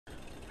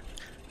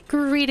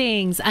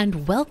Greetings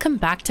and welcome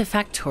back to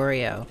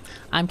Factorio.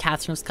 I'm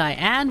KatherineOfSky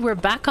and we're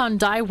back on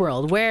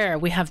DyWorld where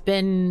we have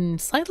been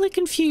slightly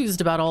confused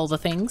about all the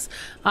things,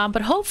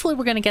 but hopefully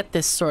we're going to get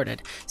this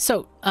sorted.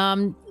 So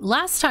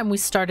last time we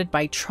started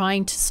by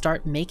trying to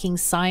start making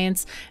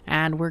science,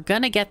 and we're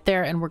going to get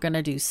there and we're going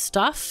to do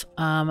stuff,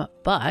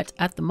 but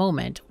at the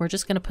moment we're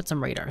just going to put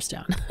some radars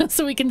down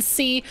so we can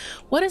see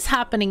what is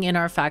happening in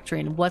our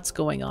factory and what's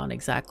going on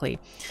exactly.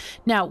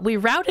 Now, we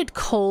routed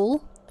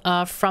coal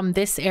from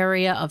this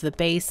area of the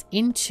base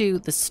into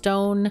the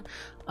stone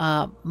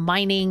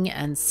mining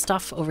and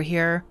stuff over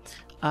here.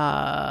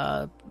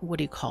 What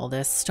do you call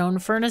this? Stone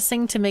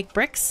furnacing to make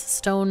bricks?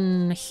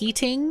 Stone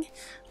heating?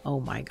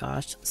 Oh my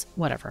gosh.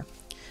 Whatever.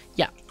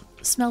 Yeah.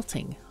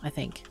 Smelting, I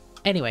think.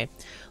 Anyway,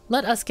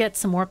 let us get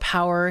some more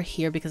power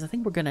here because I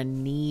think we're going to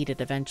need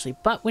it eventually.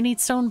 But we need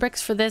stone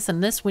bricks for this,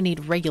 and this we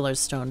need regular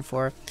stone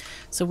for.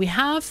 So we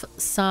have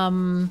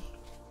some...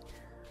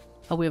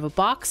 Oh, we have a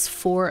box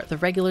for the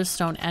regular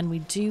stone, and we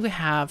do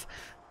have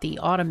the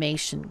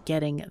automation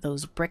getting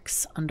those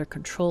bricks under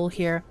control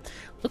here.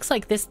 Looks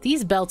like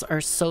these belts are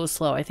so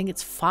slow. I think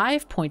it's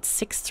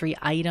 5.63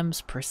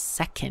 items per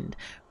second,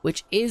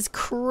 which is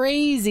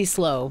crazy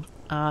slow.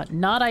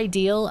 Not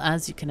ideal,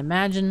 as you can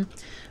imagine,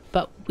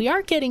 but we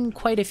are getting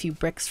quite a few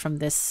bricks from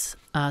this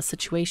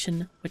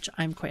situation, which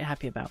I'm quite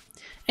happy about.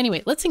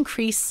 Anyway, let's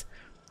increase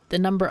the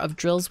number of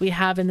drills we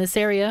have in this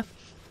area.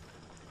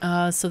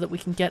 So that we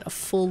can get a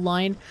full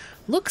line.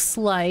 Looks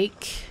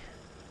like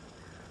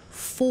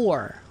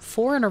four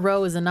in a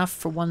row is enough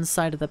for one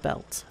side of the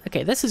belt.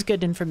 Okay, this is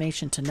good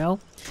information to know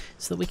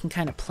so that we can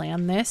kind of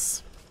plan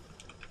this.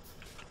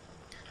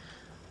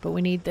 But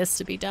we need this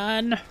to be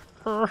done.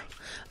 You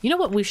know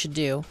what we should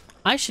do?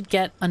 I should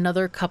get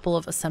another couple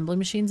of assembly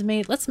machines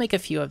made. Let's make a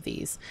few of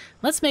these.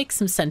 Let's make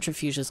some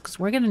centrifuges because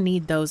we're going to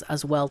need those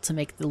as well to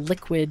make the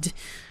liquid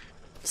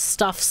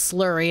stuff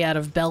slurry out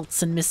of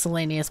belts and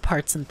miscellaneous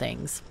parts and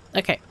things.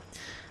 Okay.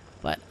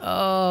 But,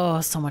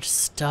 oh, so much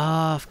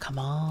stuff. Come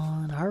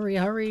on. Hurry,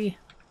 hurry.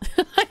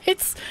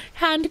 It's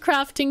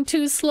handcrafting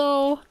too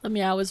slow. The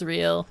meow is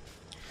real.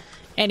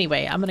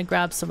 Anyway, I'm going to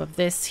grab some of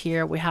this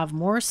here. We have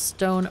more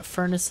stone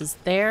furnaces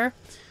there.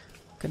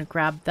 I'm going to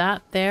grab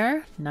that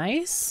there.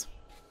 Nice.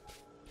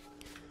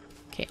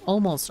 Okay,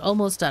 almost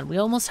done. We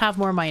almost have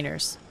more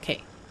miners.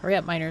 Okay, hurry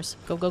up, miners.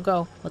 Go, go,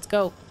 go. Let's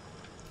go.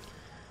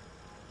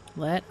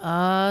 Let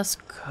us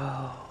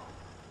go.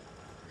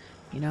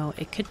 You know,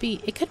 it could be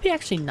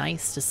actually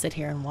nice to sit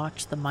here and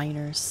watch the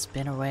miners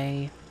spin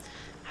away,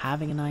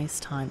 having a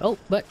nice time. Oh,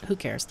 but who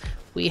cares?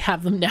 We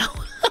have them now.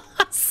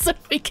 So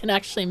we can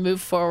actually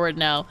move forward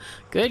now.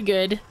 Good,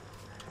 good.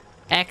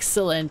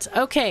 Excellent.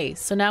 Okay,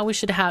 so now we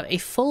should have a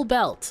full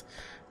belt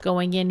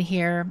going in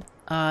here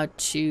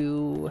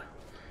to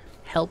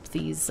help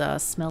these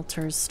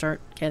smelters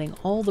start getting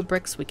all the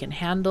bricks we can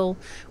handle.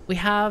 We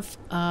have,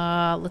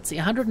 let's see,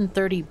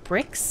 130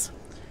 bricks,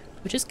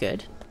 which is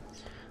good.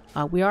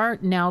 We are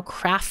now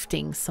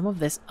crafting some of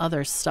this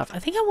other stuff. I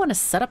think I want to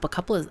set up a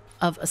couple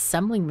of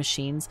assembling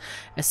machines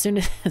as soon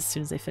as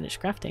they finish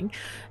crafting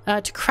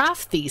to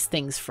craft these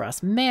things for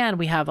us. Man,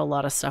 we have a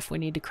lot of stuff we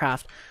need to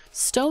craft.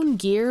 Stone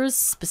gears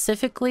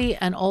specifically,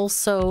 and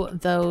also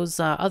those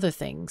other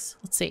things.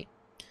 Let's see.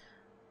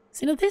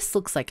 So, you know, this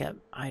looks like a,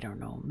 I don't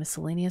know,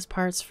 miscellaneous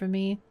parts for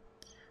me.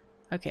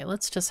 Okay,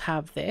 let's just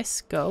have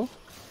this go.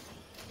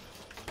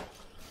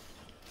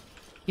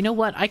 You know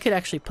what? I could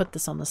actually put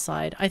this on the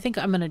side. I think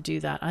I'm going to do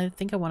that. I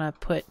think I want to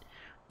put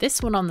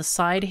this one on the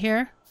side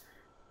here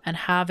and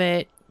have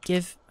it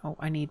give... Oh,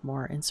 I need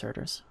more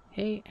inserters.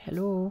 Hey,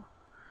 hello.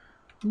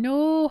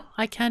 No,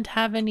 I can't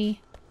have any.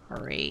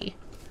 Hurry.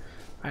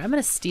 All right, I'm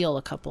going to steal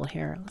a couple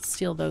here. Let's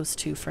steal those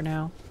two for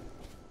now.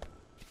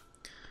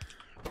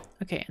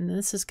 Okay, and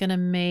this is gonna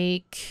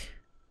make...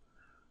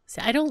 See,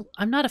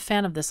 I'm not a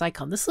fan of this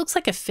icon. This looks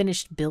like a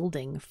finished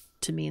building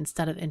to me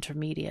instead of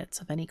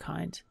intermediates of any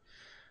kind.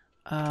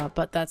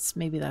 But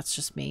maybe that's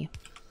just me.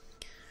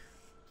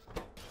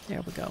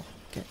 There we go.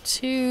 Get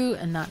two,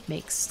 and that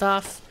makes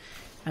stuff.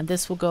 And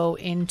this will go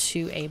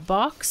into a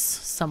box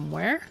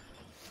somewhere.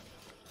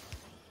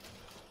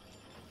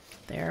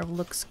 There,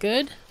 looks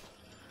good.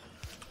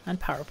 And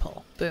power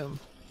pole. Boom.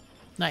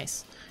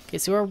 Nice. Okay,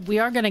 so we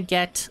are going to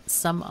get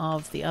some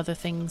of the other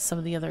things, some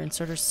of the other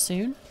inserters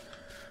soon.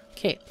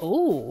 Okay,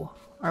 oh,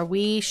 are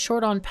we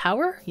short on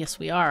power? Yes,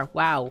 we are.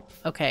 Wow,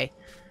 okay.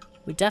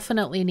 We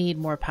definitely need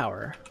more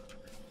power.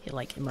 Yeah,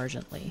 like,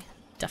 emergently.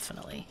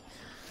 Definitely.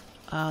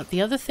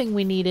 The other thing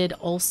we needed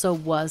also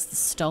was the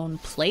stone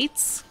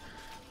plates.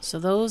 So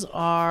those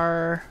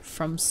are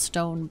from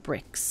stone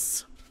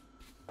bricks.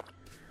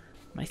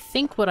 I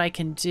think what I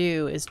can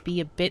do is be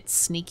a bit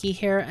sneaky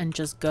here and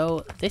just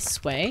go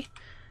this way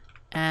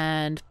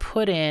and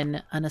put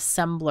in an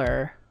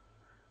assembler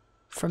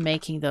for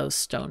making those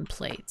stone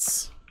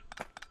plates.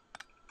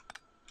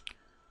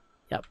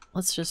 Yep,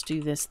 let's just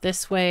do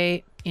this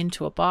way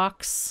into a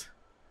box.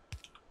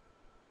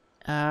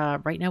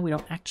 Right now we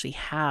don't actually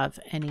have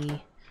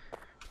any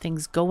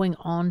things going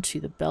on to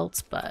the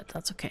belts, but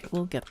that's okay.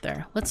 We'll get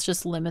there. Let's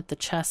just limit the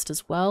chest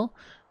as well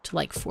to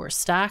like 4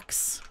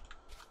 stacks.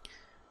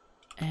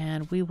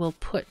 And we will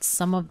put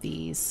some of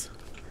these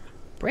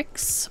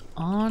bricks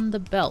on the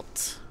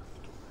belt.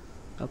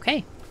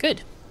 Okay,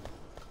 good.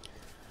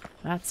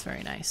 That's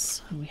very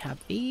nice. And we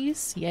have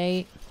these.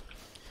 Yay.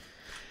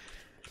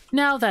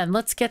 Now then,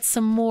 let's get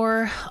some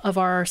more of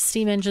our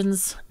steam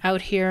engines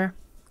out here.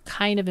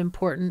 Kind of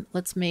important.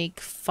 Let's make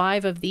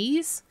 5 of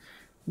these.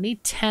 We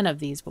need 10 of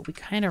these, but we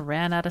kind of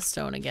ran out of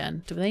stone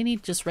again. Do they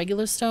need just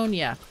regular stone?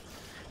 Yeah.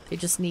 They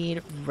just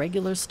need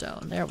regular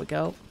stone. There we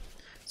go.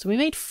 So we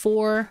made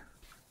 4.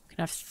 We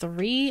can have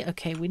 3.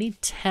 Okay, we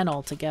need 10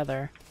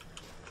 altogether.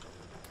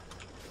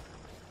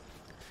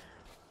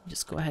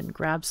 Just go ahead and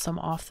grab some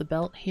off the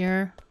belt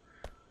here.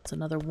 It's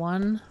another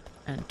 1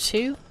 and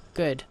 2.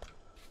 Good.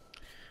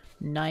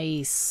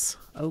 Nice.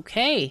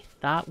 Okay,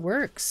 that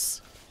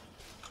works.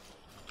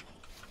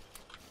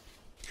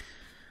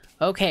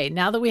 Okay,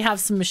 now that we have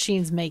some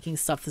machines making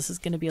stuff, this is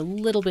going to be a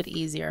little bit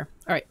easier.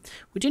 All right,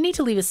 we do need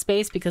to leave a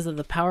space because of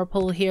the power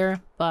pole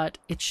here, but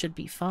it should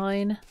be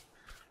fine.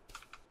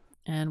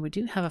 And we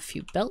do have a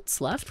few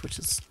belts left, which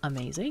is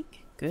amazing.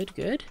 Good,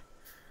 good.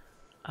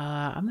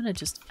 I'm going to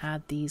just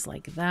add these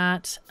like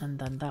that, and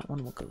then that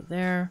one will go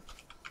there.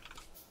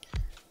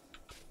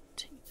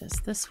 Take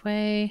this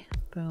way.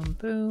 Boom,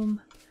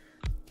 boom.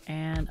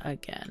 And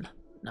again.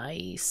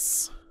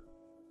 Nice.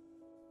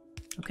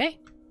 Okay.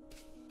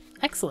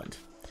 Excellent.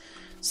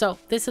 So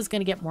this is going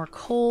to get more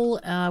coal.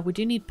 We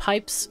do need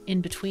pipes in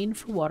between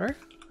for water.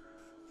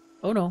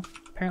 Oh no,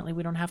 apparently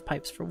we don't have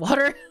pipes for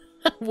water.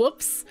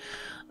 Whoops.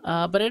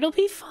 But it'll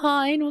be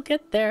fine. We'll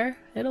get there.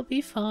 It'll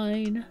be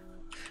fine.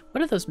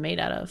 What are those made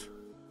out of?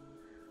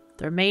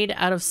 They're made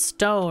out of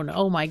stone.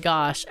 Oh my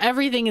gosh.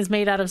 Everything is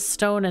made out of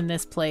stone in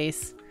this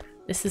place.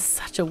 This is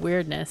such a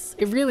weirdness.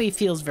 It really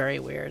feels very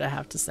weird, I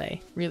have to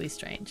say. Really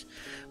strange.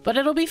 But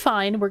it'll be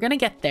fine. We're going to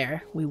get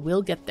there. We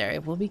will get there.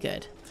 It will be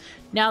good.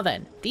 Now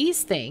then,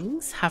 these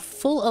things have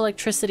full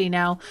electricity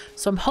now.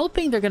 So I'm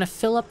hoping they're going to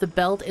fill up the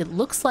belt. It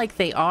looks like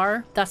they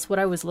are. That's what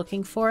I was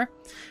looking for.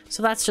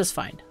 So that's just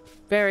fine.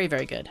 Very,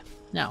 very good.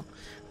 Now,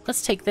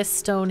 let's take this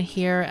stone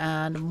here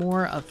and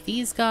more of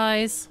these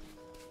guys.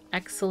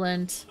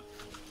 Excellent.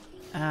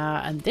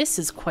 And this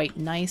is quite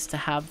nice to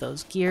have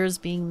those gears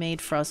being made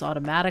for us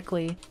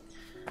automatically.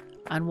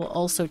 And we'll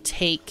also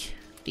take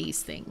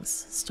these things,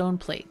 stone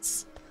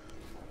plates.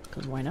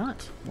 Because why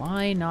not?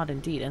 Why not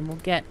indeed? And we'll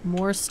get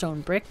more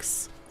stone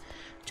bricks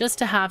just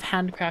to have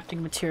handcrafting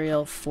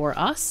material for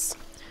us.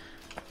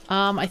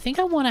 I think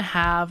I want to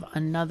have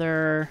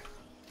another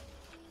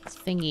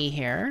thingy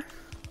here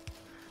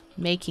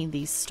making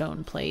these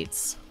stone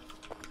plates.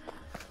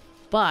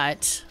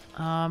 But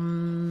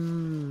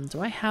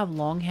do I have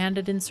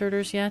long-handed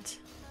inserters yet?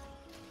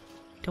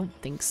 Don't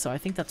think so. I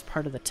think that's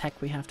part of the tech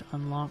we have to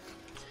unlock.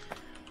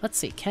 Let's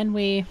see. Can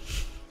we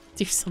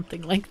do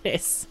something like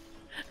this?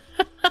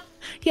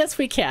 Yes,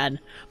 we can.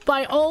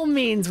 By all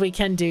means, we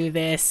can do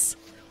this.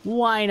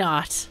 Why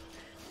not?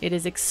 It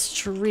is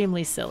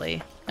extremely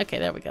silly. Okay,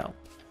 there we go.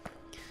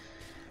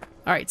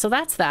 All right, so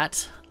that's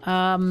that.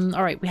 All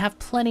right, we have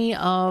plenty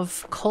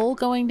of coal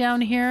going down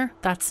here.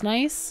 That's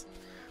nice.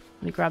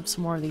 Let me grab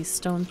some more of these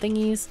stone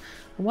thingies.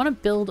 I want to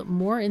build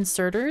more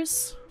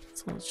inserters.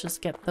 So let's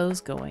just get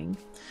those going.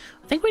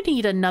 I think we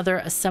need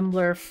another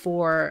assembler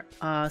for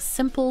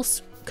simple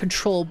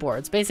control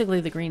boards. Basically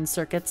the green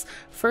circuits.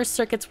 First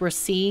circuits we're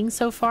seeing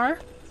so far.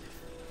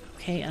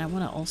 Okay, and I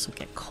want to also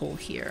get coal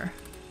here.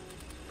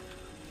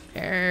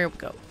 There we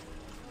go.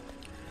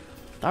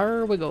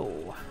 There we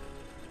go.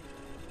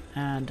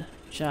 And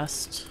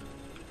just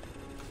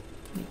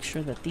make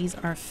sure that these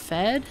are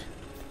fed.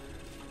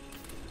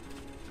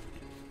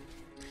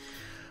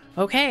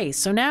 Okay,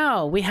 so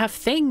now we have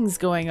things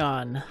going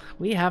on.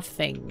 We have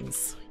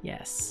things.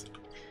 Yes.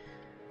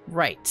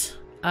 Right.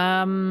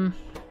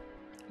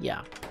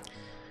 Yeah.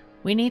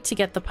 We need to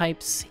get the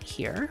pipes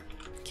here.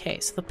 Okay,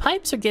 so the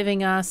pipes are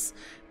giving us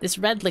this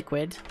red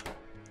liquid,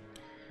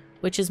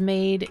 which is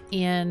made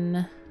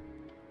in...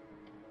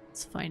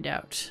 Let's find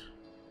out.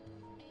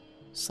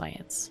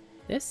 Science.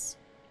 This?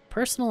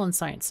 Personal and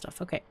science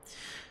stuff. Okay.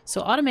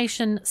 So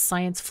automation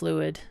science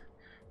fluid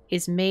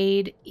is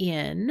made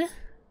in...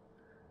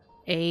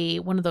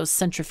 one of those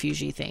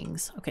centrifugy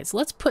things. Okay, so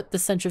let's put the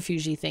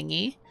centrifugy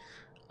thingy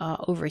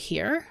over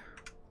here.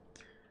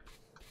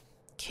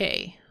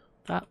 Okay,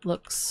 that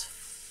looks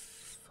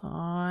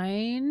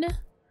fine.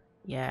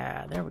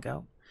 Yeah, there we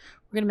go.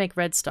 We're gonna make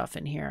red stuff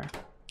in here,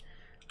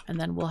 and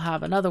then we'll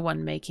have another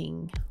one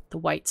making the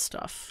white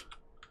stuff.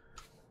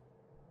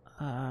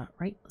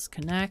 Right, let's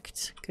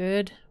connect.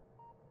 Good.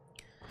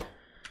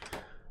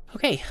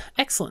 Okay,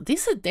 excellent. They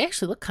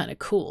actually look kind of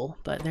cool,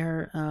 but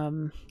they're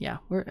yeah,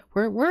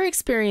 we're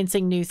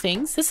experiencing new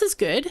things. This is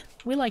good.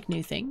 We like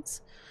new things.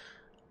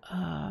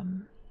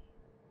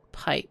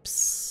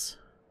 Pipes.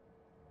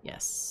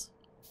 Yes.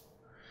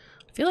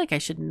 I feel like I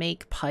should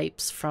make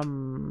pipes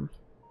from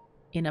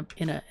in an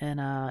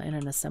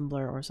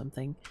assembler or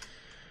something.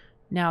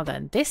 Now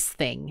then, this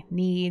thing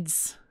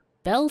needs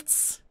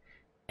belts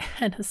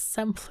and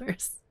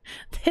assemblers.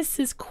 This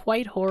is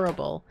quite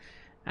horrible.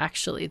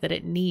 actually, that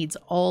it needs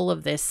all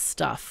of this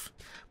stuff.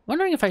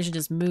 Wondering if I should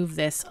just move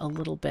this a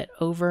little bit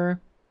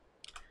over.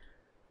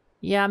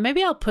 Yeah,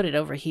 maybe I'll put it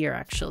over here,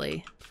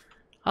 actually.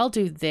 I'll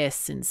do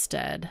this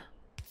instead.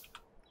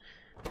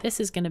 This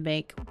is going to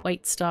make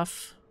white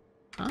stuff.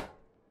 Huh?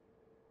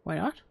 Why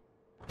not?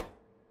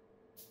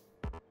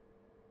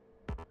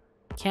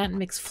 Can't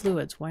mix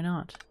fluids. Why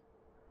not?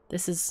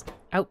 This is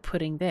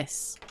outputting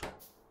this.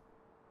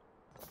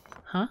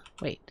 Huh?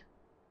 Wait.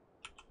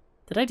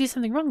 Did I do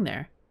something wrong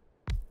there?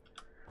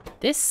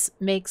 This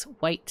makes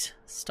white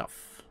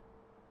stuff.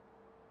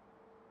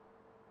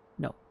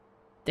 No.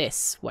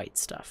 This white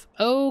stuff.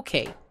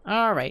 Okay.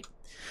 All right.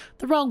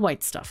 The wrong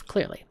white stuff,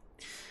 clearly.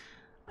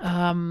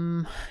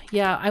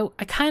 Yeah,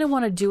 I kind of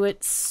want to do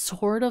it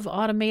sort of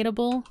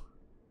automatable.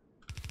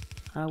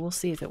 We'll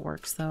see if it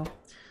works, though.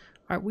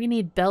 All right, we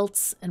need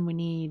belts and we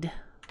need...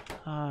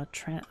 oh,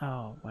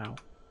 wow.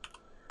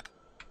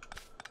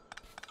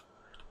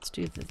 Let's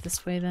do it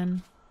this way,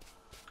 then.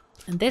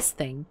 And this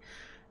thing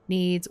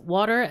needs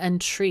water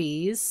and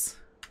trees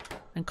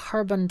and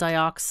carbon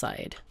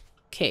dioxide.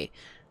 Okay,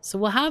 so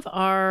we'll have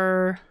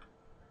our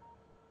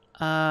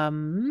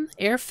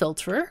air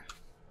filterer.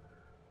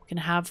 We can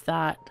have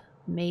that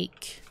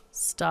make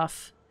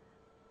stuff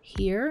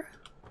here.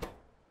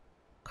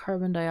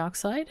 Carbon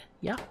dioxide.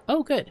 Yeah.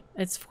 Oh, good.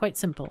 It's quite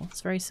simple.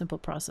 It's a very simple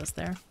process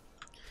there.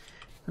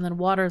 And then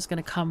water is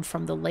going to come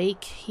from the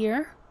lake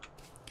here.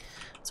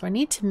 So I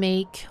need to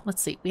make,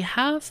 let's see, we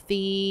have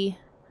the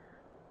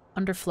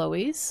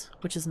underflowies,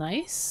 which is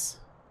nice.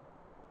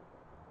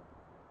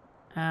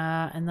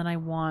 And then I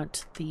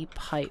want the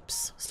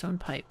pipes, stone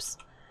pipes.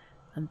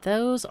 And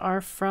those are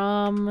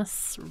from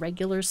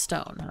regular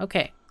stone.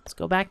 Okay, let's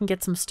go back and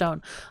get some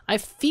stone. I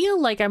feel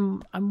like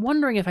I'm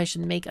wondering if I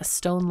should make a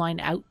stone line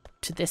out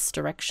to this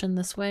direction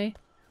this way.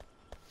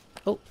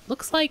 Oh,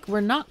 looks like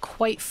we're not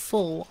quite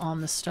full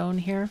on the stone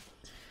here.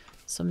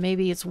 So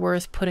maybe it's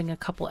worth putting a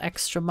couple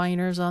extra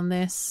miners on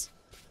this.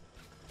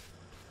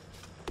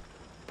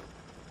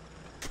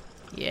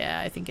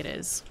 Yeah, I think it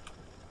is.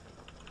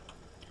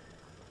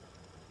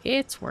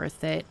 It's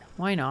worth it.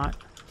 Why not?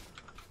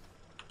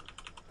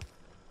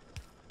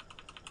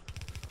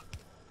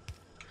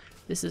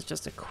 This is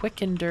just a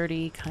quick and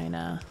dirty kind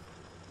of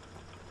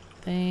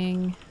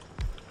thing.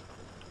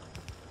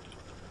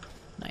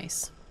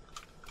 Nice.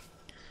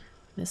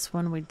 This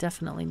one we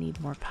definitely need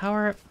more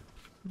power.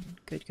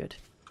 Good, good.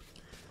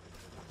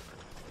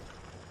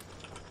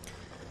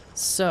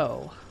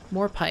 So,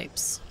 more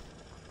pipes.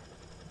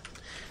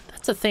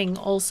 That's a thing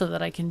also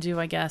that I can do,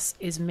 I guess,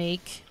 is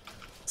make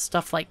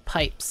stuff like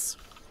pipes.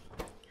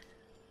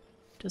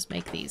 Just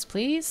make these,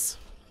 please.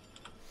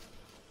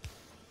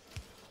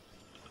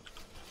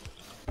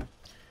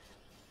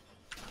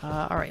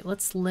 Alright,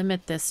 let's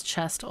limit this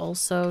chest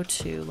also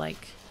to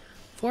like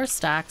 4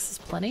 stacks is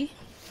plenty.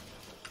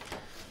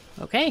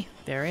 Okay,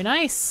 very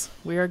nice.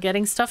 We are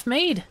getting stuff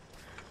made.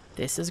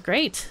 This is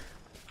great.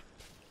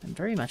 I'm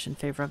very much in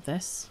favor of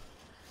this.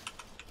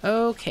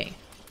 Okay.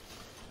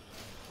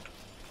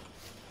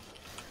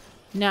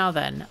 Now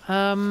then,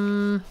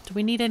 do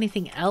we need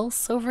anything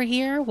else over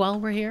here while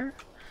we're here?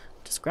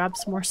 Just grab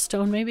some more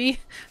stone, maybe?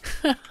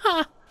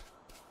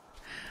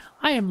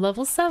 I am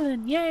level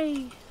 7.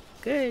 Yay!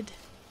 Good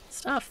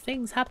stuff.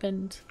 Things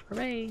happened.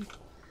 Hooray.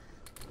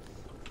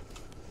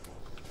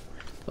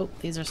 Oh,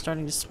 these are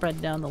starting to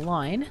spread down the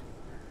line.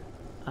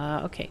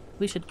 Okay,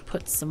 we should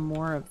put some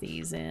more of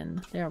these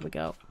in. There we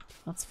go.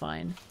 That's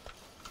fine.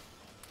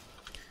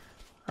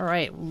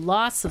 Alright,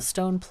 lots of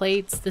stone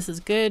plates. This is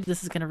good.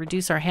 This is going to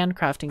reduce our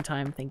handcrafting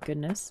time, thank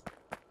goodness.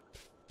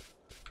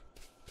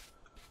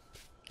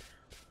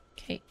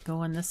 Okay,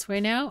 going this way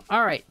now.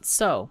 Alright,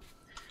 so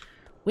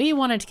we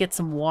wanted to get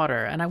some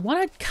water, and I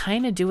want to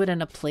kind of do it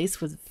in a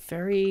place with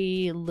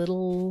very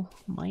little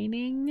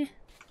mining.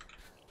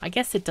 I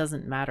guess it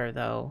doesn't matter,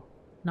 though.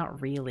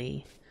 Not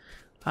really.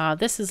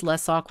 This is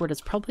less awkward.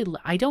 It's probably...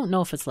 I don't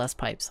know if it's less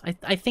pipes.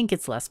 I think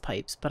it's less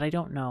pipes, but I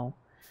don't know.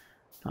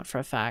 Not for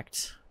a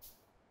fact.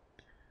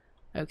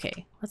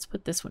 Okay, let's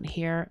put this one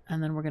here,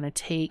 and then we're going to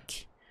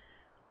take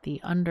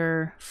the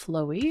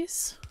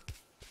underflowies.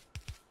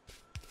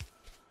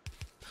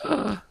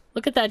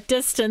 Look at that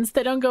distance.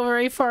 They don't go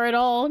very far at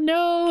all.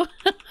 No!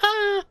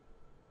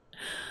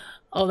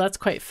 Oh, that's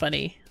quite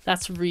funny.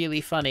 That's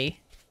really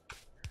funny.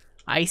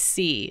 I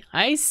see.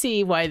 I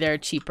see why they're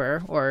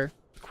cheaper, or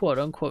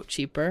quote-unquote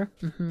cheaper.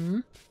 Mm-hmm.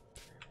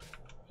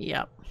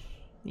 Yep.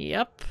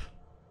 Yep.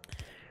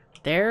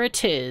 There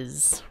it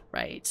is.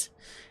 Right.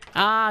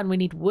 Ah, and we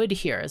need wood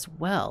here as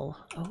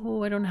well.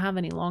 Oh, I don't have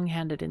any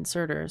long-handed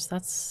inserters.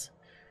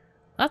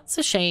 That's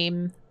a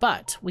shame.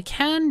 But we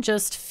can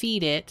just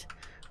feed it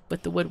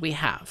with the wood we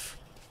have.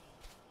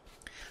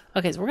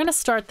 Okay, so we're going to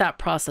start that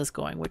process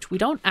going, which we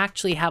don't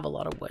actually have a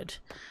lot of wood.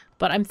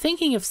 But I'm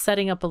thinking of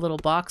setting up a little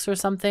box or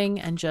something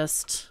and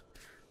just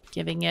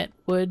giving it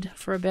wood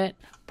for a bit.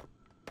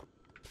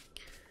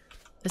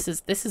 This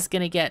is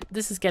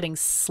getting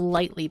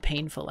slightly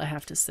painful, I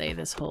have to say,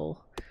 this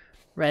whole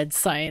red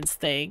science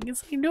thing.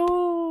 It's like,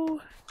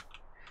 no.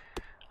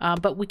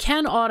 But we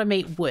can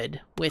automate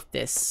wood with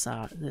this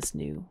this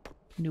new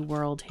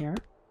world here.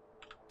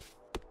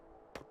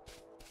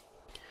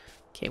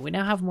 Okay, we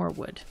now have more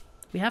wood.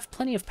 We have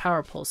plenty of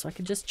power poles, so I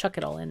could just chuck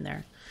it all in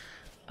there.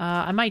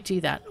 I might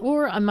do that.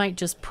 Or I might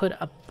just put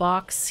a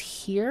box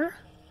here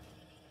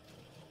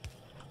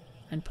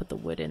and put the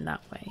wood in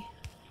that way.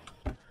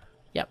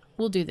 Yep,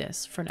 we'll do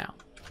this for now.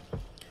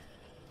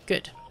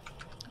 Good.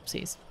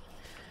 Oopsies.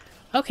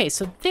 Okay,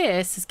 so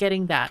this is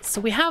getting that. So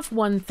we have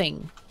one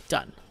thing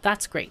done.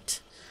 That's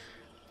great.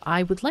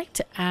 I would like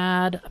to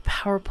add a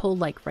power pole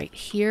like right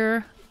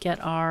here.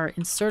 Get our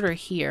inserter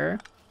here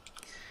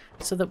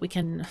so that we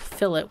can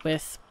fill it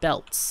with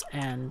belts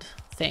and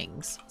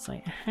things. It's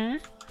like,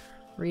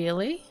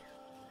 really?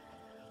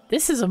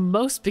 This is a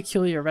most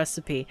peculiar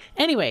recipe.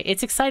 Anyway,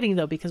 it's exciting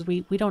though because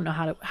we don't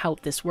know how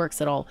this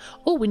works at all.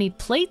 Oh, we need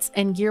plates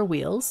and gear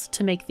wheels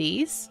to make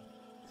these.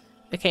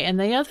 Okay, and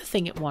the other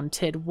thing it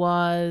wanted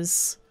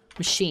was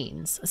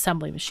machines,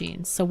 assembly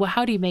machines. So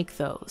how do you make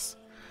those?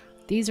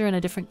 These are in a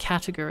different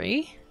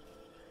category.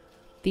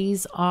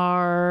 These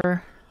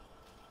are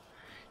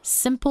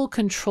simple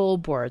control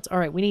boards. All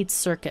right, we need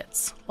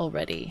circuits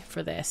already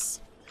for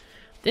this.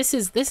 This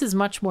is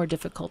much more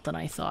difficult than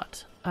I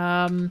thought.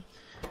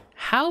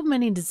 How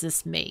many does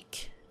this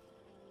make?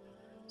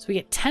 So we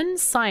get 10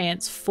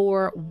 science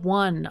for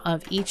one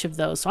of each of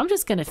those. So I'm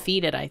just going to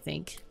feed it, I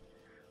think.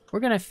 We're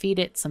going to feed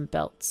it some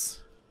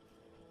belts.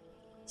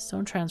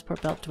 Stone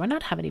transport belt. Do I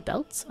not have any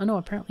belts? Oh no,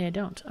 apparently I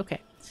don't. Okay.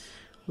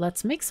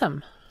 Let's make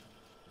some.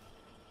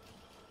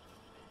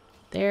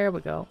 There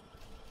we go.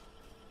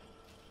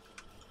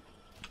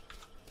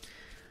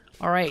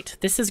 All right.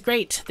 This is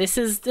great. This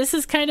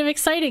is kind of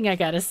exciting, I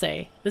gotta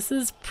say. This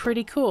is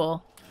pretty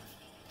cool.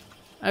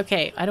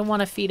 Okay, I don't want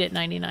to feed it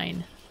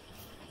 99.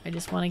 I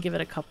just want to give it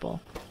a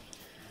couple.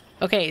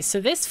 Okay, so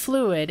this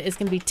fluid is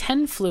going to be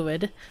 10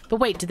 fluid. But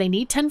wait, do they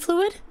need 10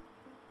 fluid?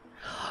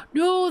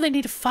 No, they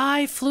need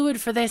 5 fluid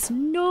for this.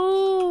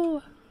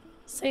 No!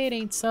 Say it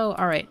ain't so.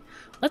 All right,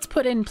 let's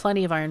put in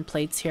plenty of iron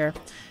plates here.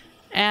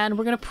 And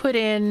we're going to put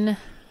in...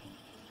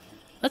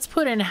 Let's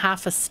put in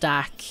half a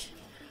stack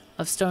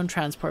of stone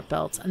transport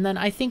belts. And then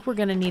I think we're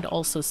going to need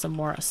also some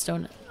more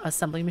stone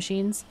assembly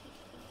machines.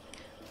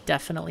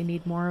 Definitely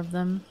need more of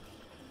them.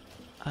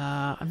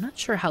 I'm not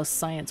sure how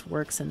science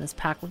works in this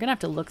pack. We're gonna have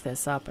to look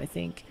this up. I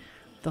think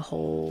the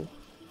whole...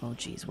 Oh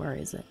geez, where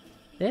is it?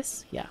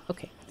 This? Yeah,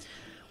 okay.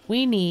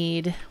 We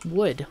need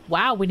wood.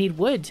 Wow, we need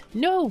wood.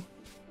 No!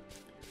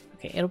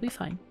 Okay, it'll be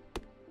fine.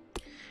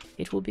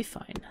 It will be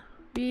fine.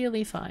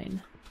 Really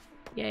fine.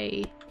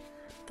 Yay.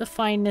 The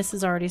fineness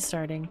is already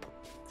starting.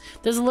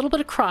 There's a little bit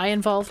of cry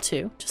involved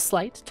too. Just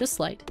slight, just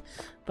slight.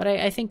 But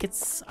I think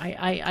it's...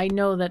 I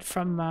know that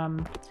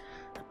from...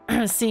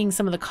 seeing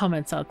some of the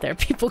comments out there,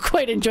 people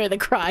quite enjoy the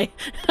cry.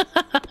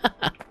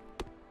 But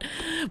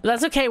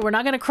that's okay. We're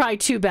not going to cry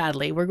too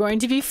badly. We're going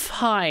to be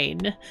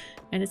fine.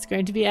 And it's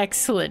going to be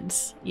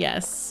excellent.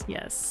 Yes,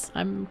 yes.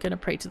 I'm going to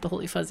pray to the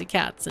Holy Fuzzy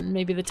Cats and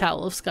maybe the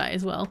Towel of Sky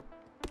as well.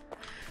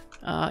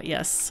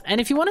 Yes.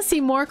 And if you want to see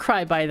more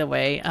cry, by the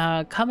way,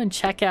 come and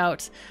check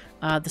out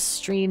the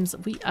streams.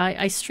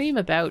 I stream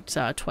about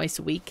twice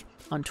a week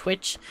on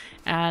Twitch,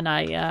 and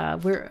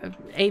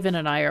Avon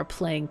and I are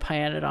playing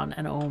Pyanodon,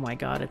 and oh my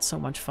god, it's so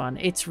much fun.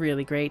 It's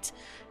really great.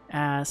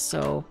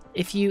 So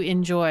if you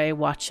enjoy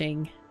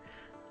watching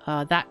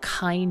that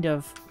kind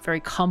of very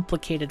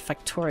complicated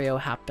Factorio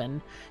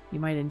happen, you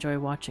might enjoy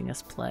watching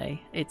us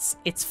play.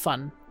 It's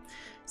fun.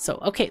 So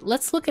okay,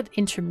 let's look at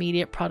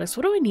intermediate products.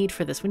 What do we need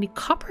for this? We need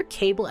copper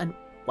cable, and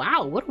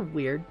wow, what a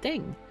weird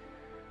thing.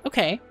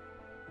 Okay.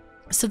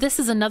 So this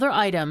is another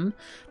item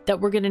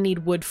that we're going to need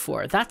wood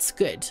for. That's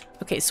good.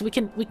 Okay, so we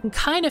can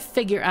kind of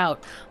figure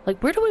out,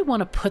 like, where do we want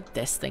to put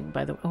this thing,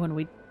 by the way? Oh, and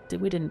we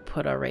didn't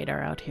put our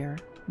radar out here.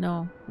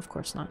 No, of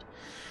course not.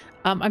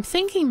 I'm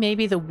thinking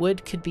maybe the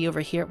wood could be over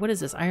here. What is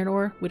this? Iron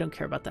ore? We don't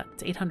care about that.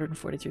 It's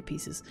 843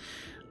 pieces.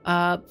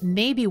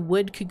 Maybe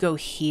wood could go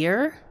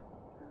here,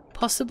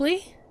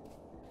 possibly.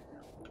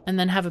 And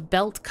then have a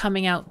belt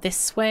coming out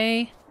this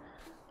way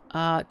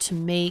to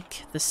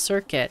make the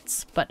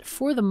circuits. But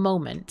for the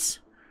moment,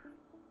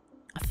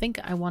 I think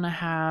I want to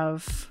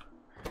have...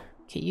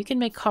 Okay, you can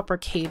make copper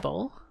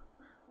cable,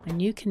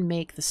 and you can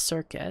make the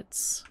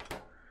circuits.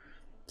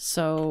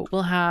 So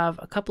we'll have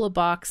a couple of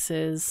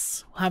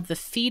boxes. We'll have the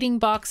feeding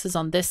boxes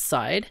on this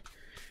side.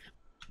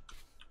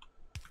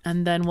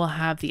 And then we'll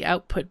have the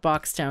output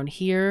box down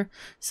here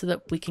so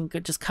that we can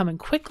just come and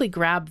quickly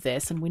grab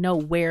this, and we know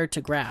where to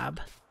grab.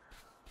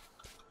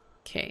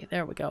 Okay,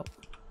 there we go.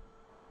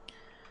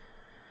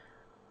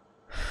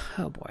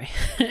 Oh boy.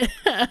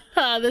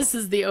 This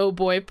is the oh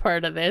boy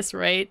part of this,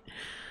 right?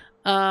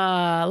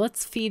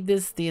 Let's feed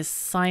these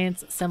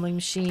science assembly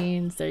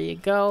machines. There you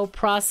go.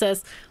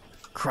 Process.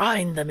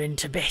 Grind them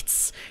into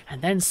bits.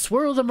 And then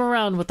swirl them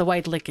around with the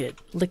white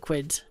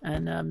liquid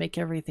and make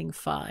everything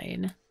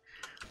fine.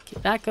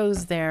 Okay, that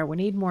goes there. We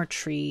need more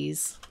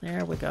trees.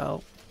 There we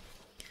go.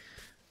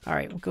 All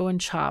right, we'll go and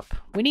chop.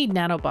 We need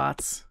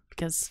nanobots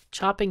because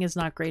chopping is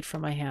not great for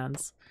my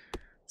hands.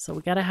 So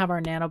we got to have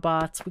our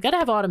nanobots. We got to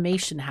have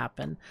automation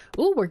happen.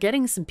 Ooh, we're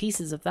getting some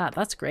pieces of that.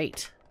 That's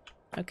great.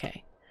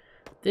 Okay.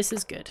 This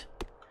is good.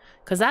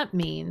 Because that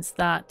means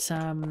that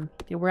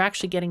yeah, we're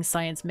actually getting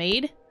science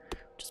made,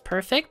 which is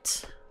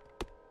perfect.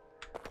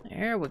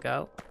 There we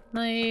go.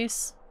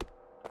 Nice.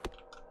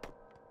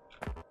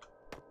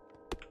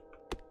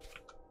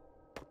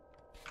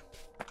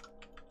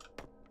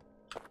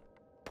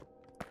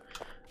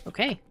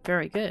 Okay,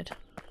 very good.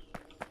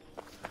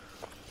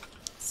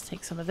 Let's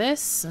take some of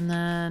this, and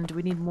then do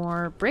we need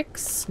more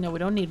bricks? No, we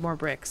don't need more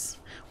bricks.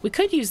 We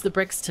could use the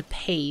bricks to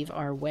pave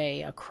our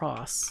way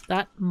across.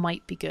 That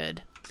might be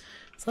good.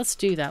 So let's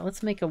do that.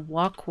 Let's make a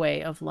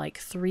walkway of like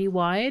 3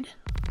 wide.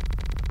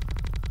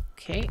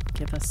 Okay,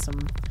 give us some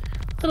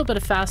little bit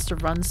of faster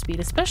run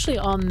speed, especially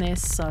on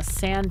this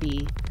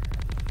sandy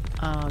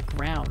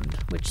ground,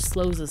 which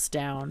slows us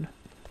down.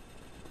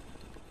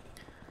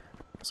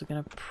 So we're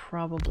gonna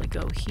probably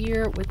go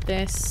here with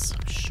this,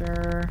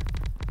 sure.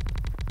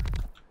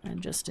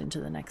 And just into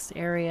the next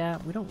area.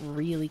 We don't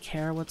really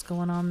care what's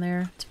going on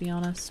there, to be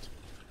honest.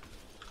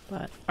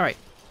 But, alright.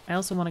 I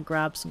also want to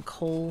grab some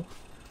coal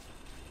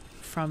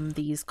from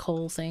these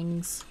coal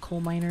things,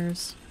 coal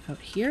miners out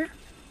here.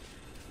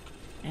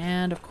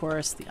 And, of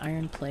course, the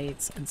iron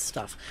plates and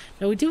stuff.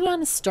 Now, we do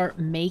want to start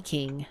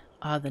making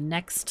the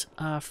next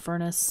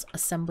furnace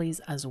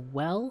assemblies as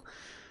well.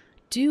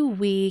 Can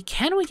we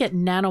get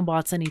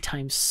nanobots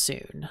anytime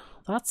soon?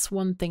 That's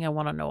one thing I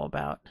want to know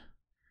about.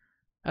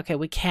 Okay,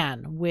 we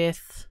can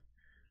with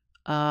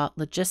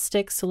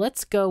logistics. So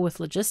let's go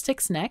with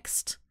logistics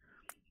next,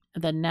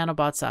 and then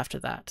nanobots after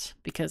that,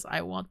 because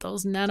I want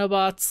those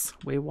nanobots.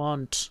 We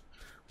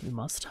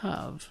must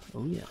have.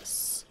 Oh,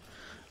 yes.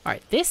 All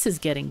right, this is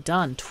getting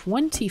done.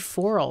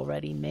 24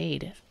 already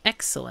made.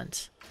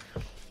 Excellent.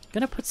 I'm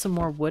going to put some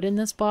more wood in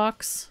this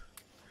box.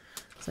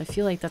 So I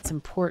feel like that's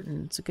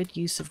important. It's a good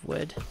use of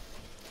wood.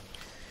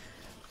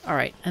 All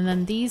right, and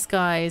then these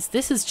guys,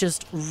 this is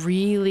just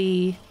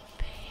really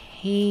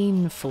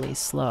painfully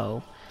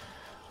slow.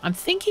 I'm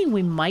thinking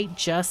we might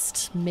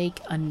just make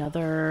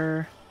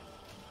another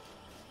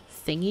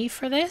thingy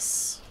for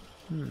this.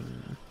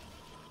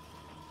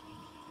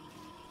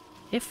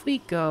 If we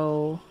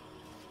go...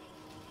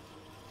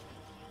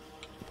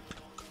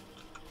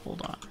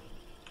 Hold on.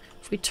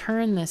 If we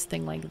turn this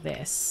thing like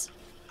this...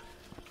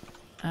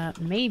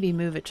 maybe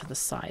move it to the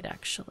side,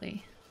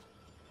 actually.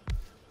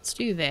 Let's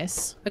do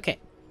this. Okay,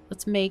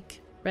 let's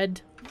make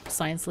red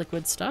science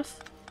liquid stuff.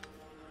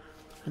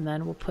 And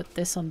then we'll put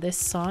this on this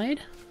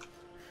side.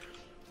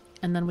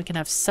 And then we can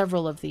have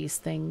several of these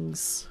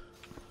things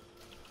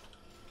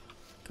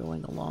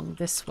going along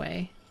this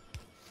way.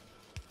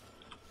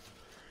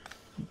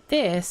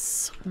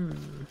 This,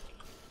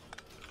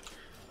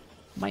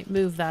 might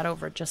move that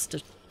over just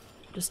a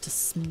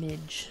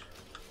smidge.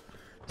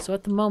 So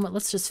at the moment,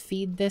 let's just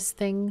feed this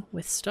thing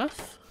with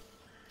stuff.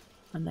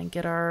 And then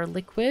get our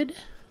liquid.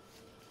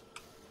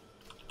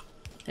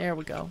 There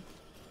we go.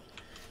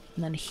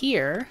 And then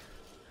here,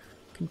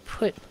 we can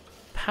put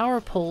power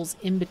poles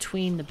in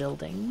between the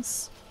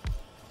buildings.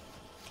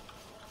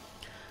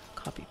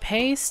 Copy,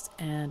 paste,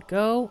 and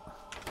go.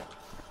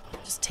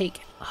 Just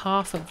take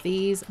half of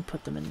these and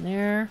put them in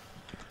there.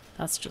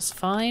 That's just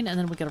fine. And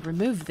then we gotta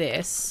remove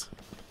this.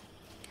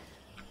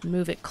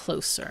 Move it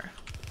closer.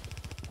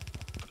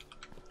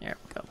 There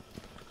we go.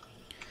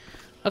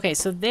 Okay,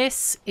 so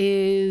this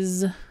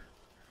is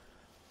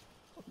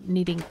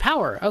needing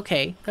power.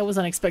 Okay, that was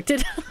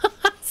unexpected.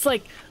 It's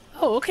like,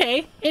 oh,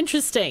 okay,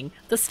 interesting.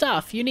 The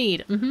stuff you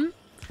need.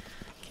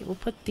 Okay, we'll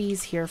put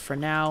these here for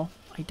now.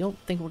 I don't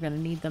think we're going to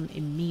need them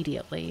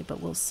immediately,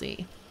 but we'll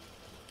see.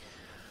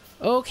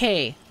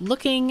 Okay,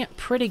 looking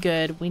pretty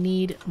good. We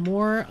need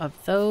more of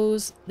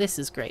those. This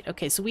is great.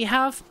 Okay, so we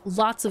have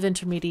lots of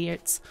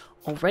intermediates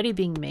already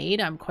being made.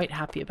 I'm quite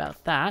happy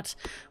about that.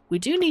 We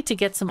do need to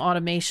get some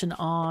automation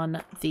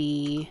on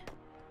the,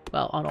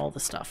 well, on all the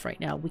stuff right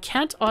now. We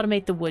can't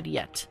automate the wood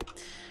yet.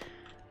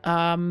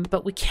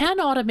 But we can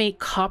automate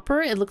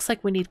copper. It looks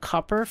like we need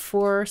copper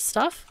for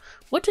stuff.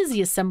 What does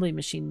the assembly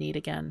machine need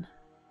again?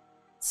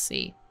 Let's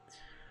see.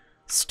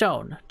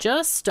 Stone.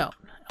 Just stone.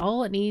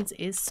 All it needs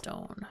is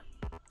stone.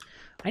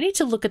 I need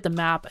to look at the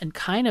map and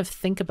kind of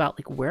think about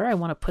like where I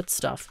want to put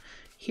stuff.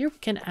 Here we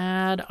can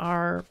add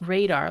our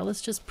radar.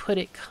 Let's just put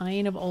it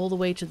kind of all the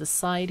way to the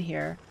side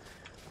here,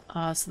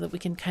 so that we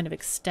can kind of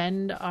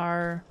extend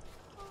our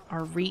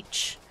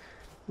reach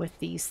with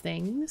these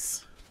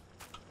things.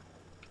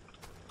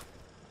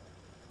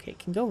 Okay, it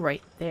can go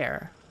right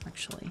there,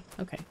 actually.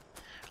 Okay,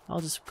 I'll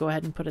just go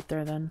ahead and put it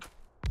there then.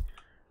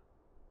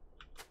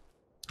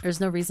 There's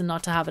no reason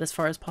not to have it as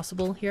far as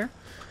possible here.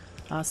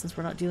 Since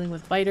we're not dealing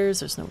with biters,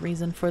 there's no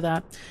reason for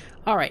that.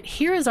 All right,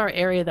 here is our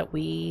area that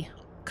we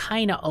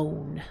kind of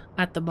own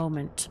at the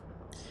moment.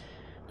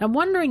 I'm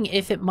wondering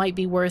if it might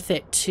be worth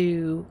it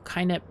to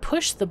kind of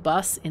push the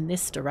bus in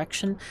this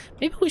direction.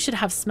 Maybe we should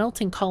have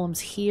smelting columns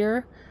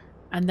here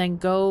and then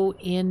go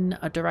in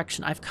a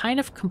direction. I've kind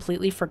of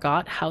completely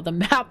forgot how the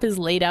map is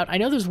laid out. I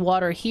know there's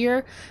water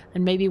here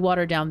and maybe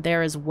water down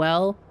there as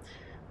well.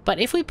 But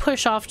if we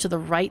push off to the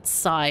right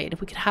side,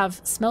 we could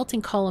have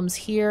smelting columns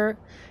here,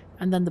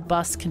 and then the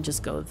bus can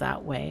just go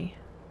that way.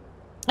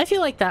 I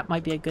feel like that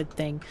might be a good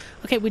thing.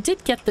 Okay, we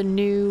did get the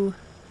new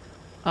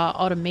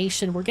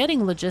automation. We're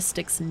getting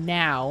logistics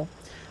now.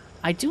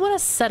 I do want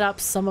to set up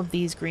some of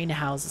these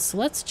greenhouses. So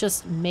let's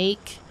just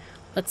make,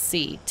 let's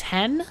see,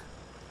 10?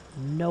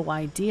 No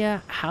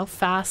idea how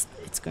fast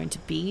it's going to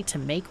be to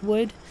make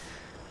wood.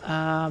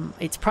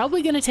 It's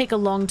probably going to take a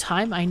long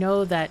time. I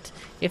know that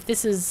if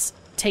this is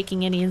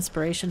taking any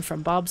inspiration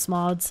from Bob's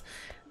Mods,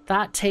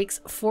 that takes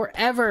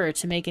forever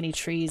to make any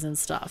trees and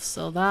stuff.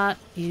 So that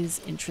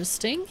is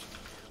interesting.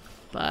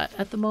 But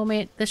at the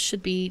moment, this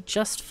should be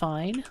just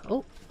fine.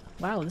 Oh,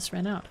 wow, this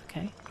ran out.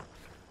 Okay.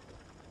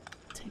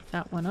 Take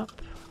that one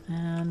up.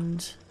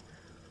 And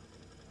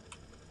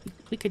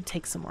we could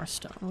take some more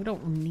stone. We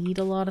don't need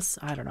a lot of...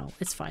 I don't know.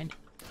 It's fine.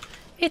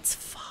 It's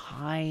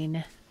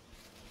fine.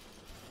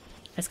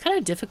 It's kind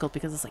of difficult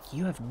because it's like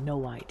you have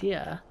no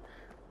idea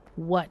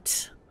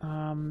what's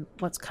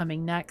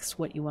coming next,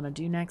 what you want to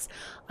do next.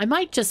 I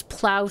might just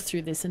plow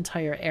through this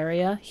entire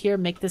area here,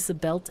 make this a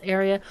belt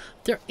area.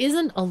 There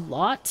isn't a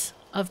lot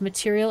of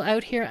material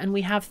out here, and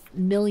we have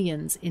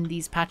millions in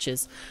these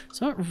patches,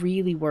 so I'm not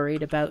really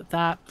worried about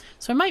that.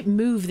 So I might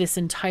move this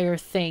entire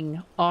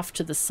thing off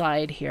to the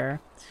side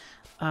here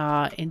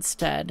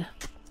instead,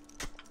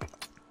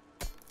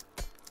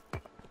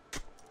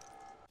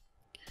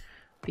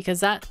 because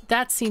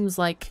that seems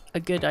like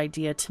a good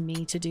idea to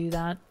me to do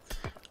that.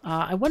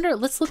 I wonder,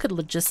 let's look at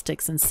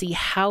logistics and see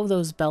how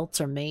those belts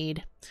are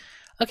made.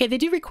 Okay, they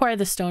do require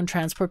the stone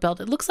transport belt.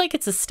 It looks like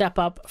it's a step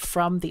up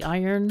from the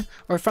iron,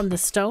 or from the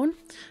stone,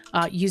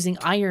 using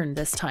iron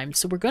this time.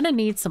 So we're going to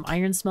need some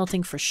iron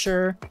smelting for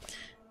sure.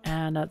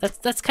 And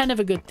that's kind of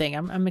a good thing.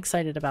 I'm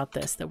excited about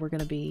this, that we're going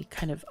to be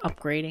kind of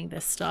upgrading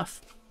this stuff.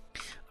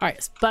 All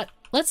right, but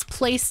let's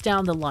place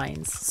down the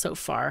lines so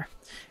far.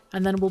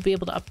 And then we'll be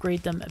able to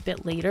upgrade them a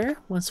bit later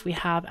once we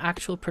have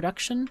actual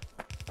production.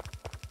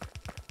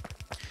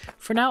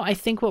 For now, I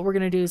think what we're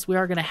going to do is we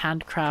are going to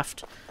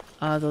handcraft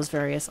those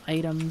various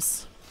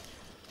items.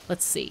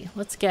 Let's see.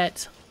 Let's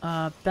get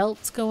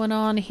belts going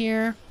on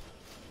here.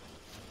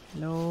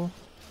 No.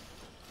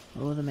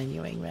 Oh, the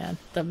menuing, man.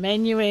 The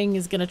menuing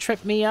is going to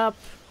trip me up.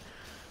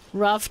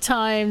 Rough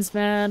times,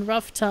 man.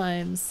 Rough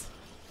times.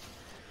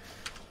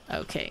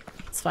 Okay.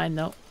 It's fine,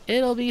 though.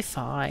 It'll be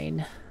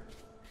fine.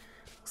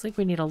 Looks like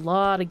we need a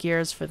lot of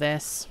gears for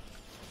this.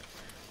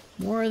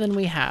 More than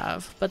we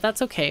have. But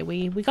that's okay.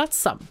 We got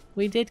some.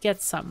 We did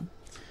get some.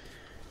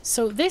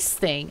 So this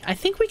thing, I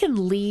think we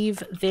can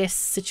leave this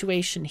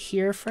situation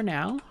here for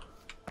now.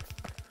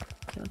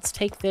 Okay, let's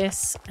take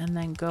this and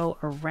then go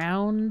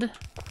around.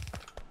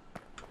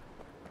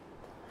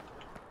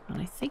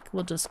 And I think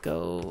we'll just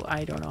go,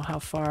 I don't know how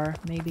far,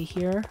 maybe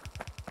here.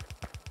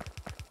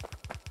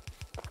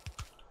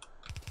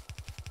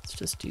 Let's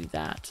just do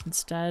that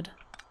instead.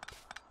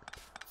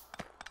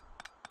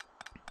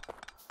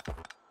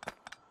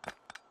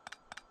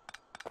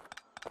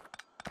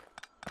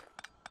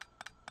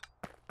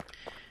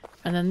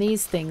 And then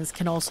these things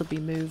can also be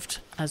moved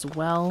as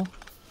well.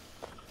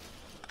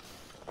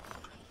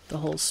 The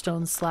whole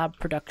stone slab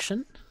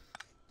production.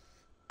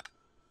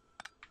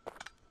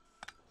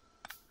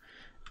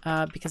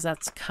 Because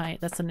that's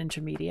an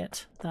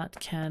intermediate that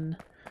can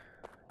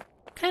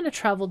kind of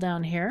travel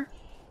down here.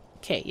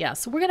 Okay, yeah,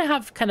 so we're going to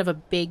have kind of a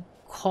big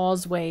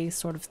causeway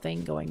sort of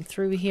thing going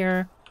through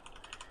here.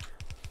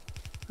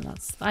 And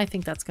I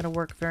think that's going to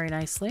work very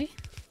nicely.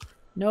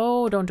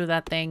 No, don't do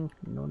that thing.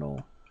 No,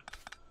 no.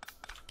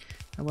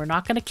 And we're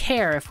not going to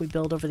care if we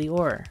build over the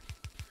ore.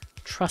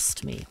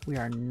 Trust me, we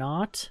are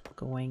not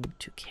going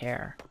to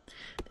care.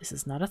 This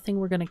is not a thing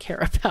we're going to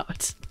care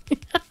about.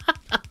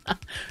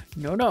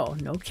 No, no,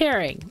 no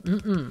caring.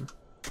 Mm-mm.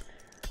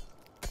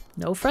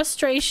 No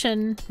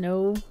frustration.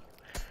 No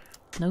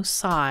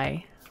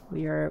sigh.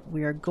 We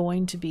are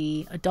going to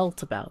be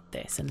adult about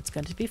this, and it's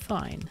going to be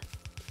fine.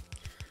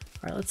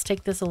 All right, let's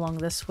take this along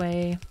this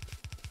way.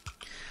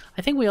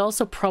 I think we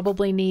also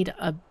probably need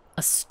a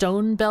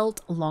stone belt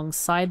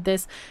alongside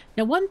this.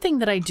 Now, one thing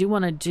that I do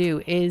want to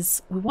do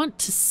is we want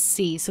to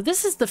see, so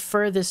this is the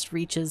furthest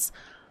reaches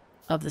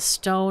of the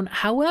stone.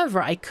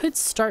 However, I could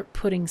start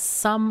putting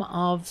some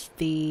of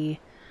the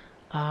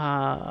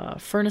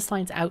furnace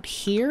lines out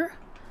here,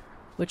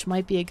 which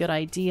might be a good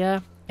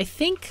idea. I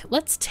think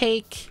let's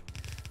take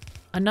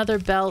another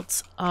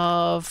belt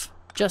of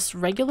just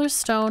regular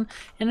stone,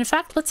 and in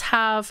fact, let's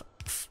have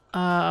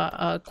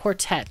a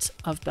quartet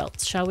of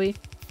belts, shall we?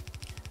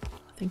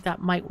 I think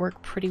that might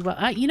work pretty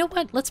well. You know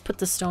what? Let's put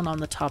the stone on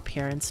the top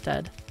here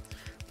instead.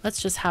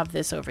 Let's just have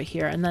this over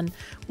here, and then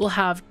we'll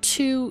have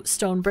 2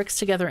 stone bricks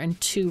together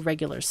and 2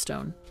 regular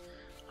stone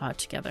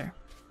together.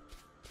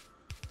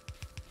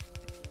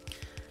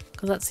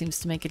 Because that seems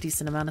to make a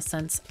decent amount of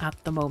sense at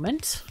the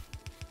moment.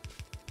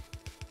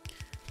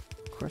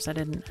 Of course, I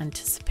didn't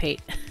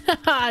anticipate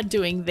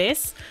doing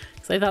this,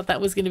 because I thought that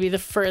was going to be the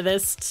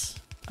furthest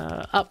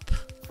up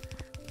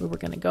we were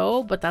going to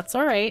go, but that's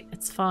all right.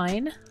 It's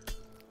fine.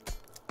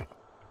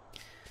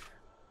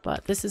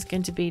 But this is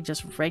going to be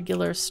just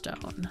regular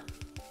stone.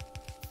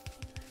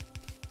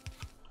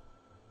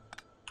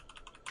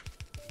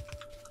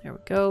 There we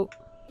go.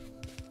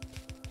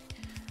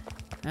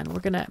 And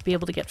we're going to be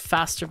able to get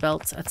faster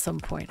belts at some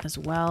point as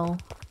well.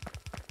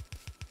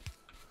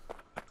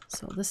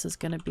 So this is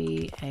going to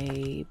be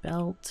a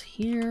belt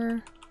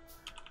here.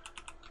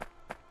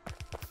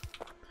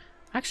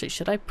 Actually,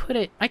 should I put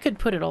it... I could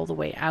put it all the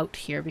way out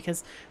here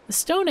because the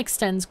stone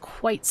extends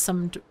quite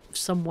some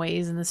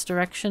ways in this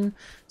direction.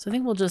 So I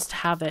think we'll just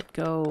have it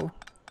go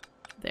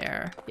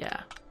there.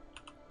 Yeah.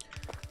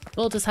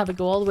 We'll just have it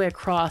go all the way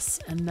across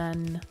and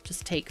then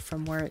just take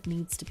from where it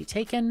needs to be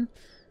taken.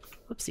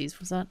 Whoopsies,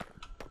 was that?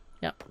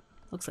 Yep.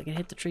 Looks like it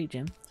hit the tree,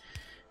 Jim.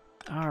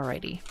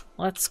 Alrighty.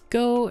 Let's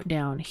go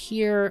down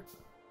here.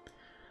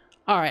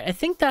 Alright, I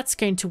think that's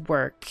going to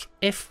work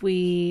if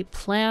we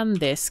plan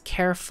this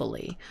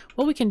carefully.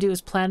 What we can do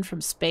is plan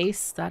from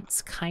space.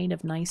 That's kind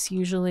of nice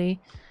usually.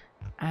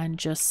 And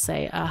just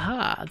say,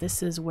 aha,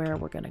 this is where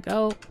we're going to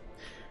go.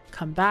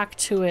 Come back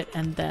to it,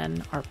 and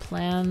then our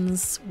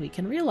plans, we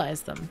can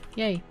realize them.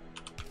 Yay.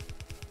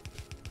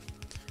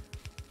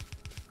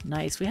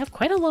 Nice. We have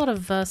quite a lot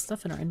of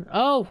stuff in our...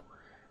 Oh!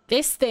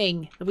 This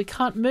thing that we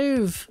can't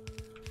move!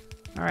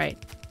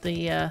 Alright.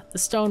 The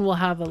stone will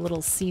have a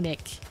little scenic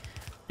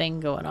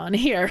thing going on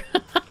here.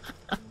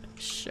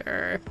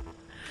 Sure.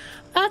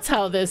 That's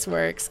how this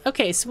works.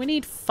 Okay, so we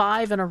need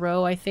 5 in a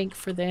row, I think,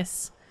 for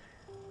this.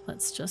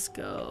 Let's just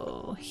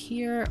go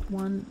here.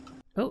 1.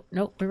 Oh,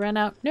 no, we ran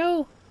out.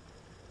 No!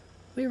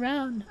 We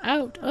ran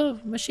out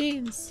of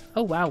machines.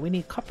 Oh, wow, we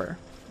need copper.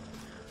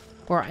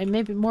 Or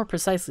maybe more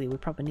precisely, we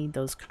probably need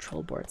those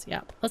control boards.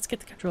 Yeah, let's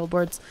get the control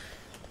boards.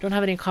 Don't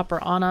have any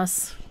copper on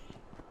us.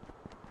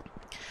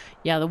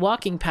 Yeah, the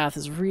walking path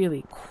is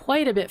really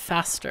quite a bit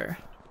faster.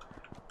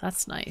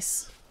 That's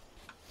nice.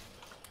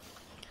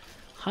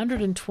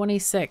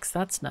 126,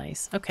 that's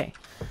nice. Okay,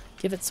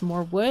 give it some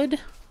more wood.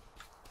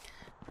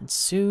 And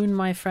soon,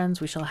 my friends,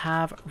 we shall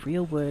have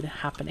real wood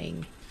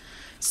happening.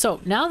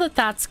 So now that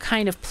that's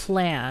kind of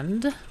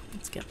planned,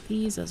 let's get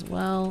these as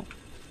well.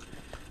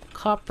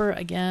 Copper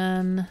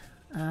again,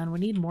 and we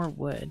need more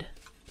wood.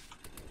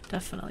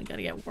 Definitely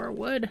gotta get more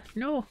wood.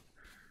 No,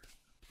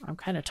 I'm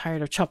kind of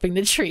tired of chopping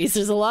the trees.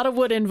 There's a lot of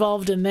wood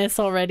involved in this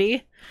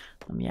already.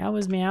 Meow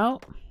is meow.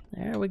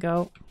 There we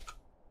go.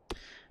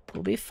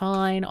 We'll be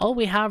fine. All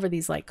we have are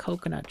these like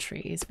coconut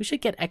trees. We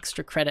should get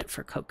extra credit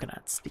for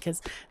coconuts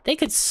because they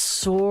could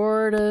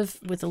sort of,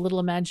 with a little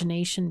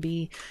imagination,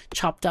 be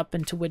chopped up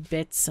into wood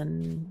bits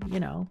and,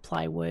 you know,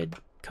 plywood,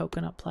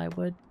 coconut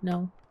plywood.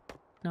 No,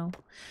 no.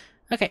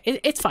 Okay,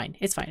 it's fine.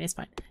 It's fine. It's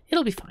fine.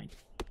 It'll be fine.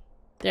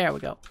 There we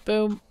go.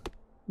 Boom.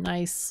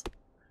 Nice.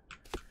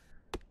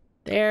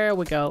 There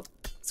we go.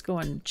 Let's go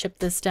and chip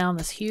this down,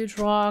 this huge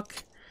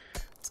rock.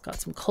 It's got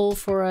some coal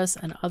for us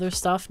and other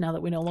stuff now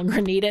that we no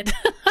longer need it.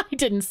 I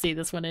didn't see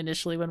this one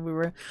initially when we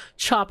were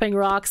chopping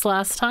rocks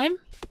last time.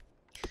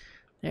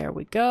 There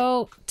we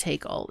go.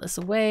 Take all this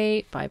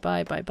away. Bye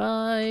bye bye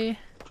bye.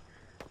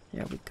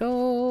 There we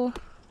go.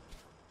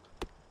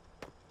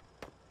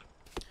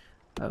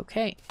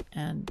 Okay,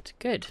 and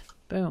good.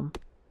 Boom.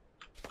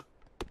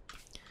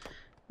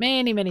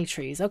 Many, many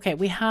trees. Okay,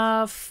 we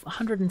have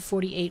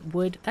 148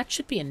 wood. That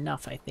should be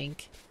enough, I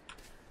think,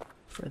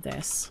 for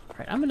this. All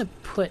right, I'm going to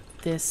put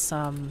this,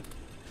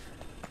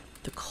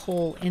 the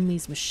coal in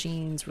these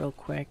machines real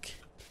quick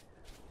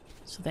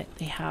so that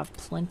they have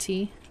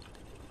plenty.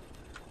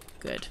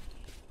 Good.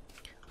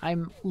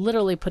 I'm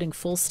literally putting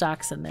full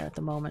stacks in there at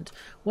the moment.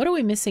 What are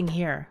we missing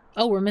here?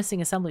 Oh, we're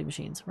missing assembly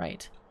machines.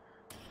 Right.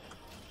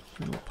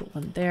 And we'll put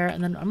one there.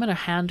 And then I'm going to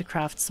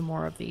handcraft some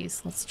more of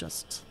these. Let's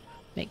just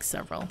make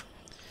several.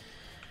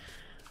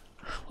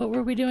 What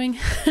were we doing?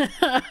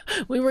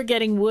 We were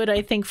getting wood,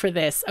 I think, for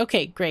this.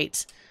 Okay,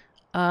 great.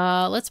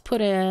 Let's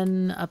put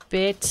in a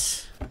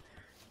bit.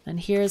 And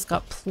here's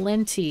got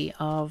plenty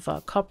of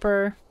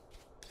copper.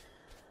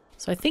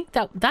 So I think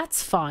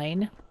that's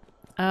fine.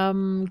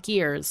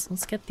 Gears.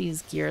 Let's get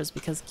these gears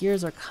because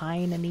gears are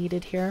kind of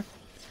needed here.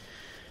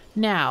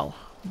 Now,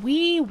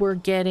 we were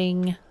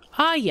getting...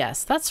 Ah,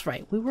 yes, that's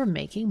right. We were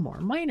making more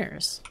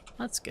miners.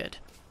 That's good.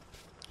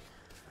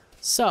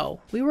 So,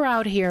 we were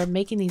out here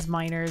making these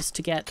miners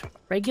to get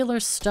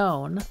regular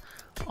stone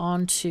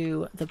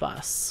onto the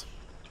bus.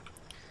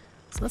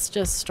 So let's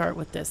just start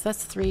with this.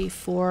 That's 3,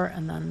 4,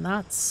 and then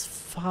that's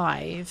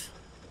 5.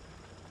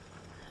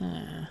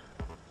 Can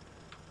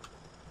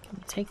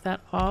we take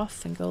that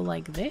off and go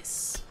like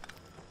this?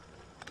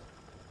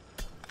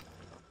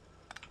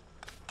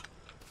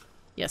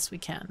 Yes, we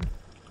can.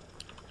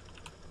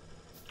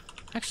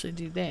 Actually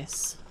do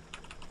this.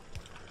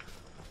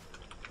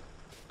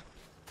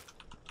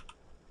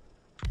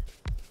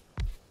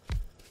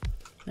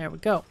 There we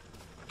go.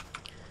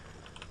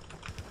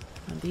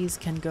 And these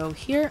can go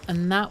here,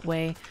 and that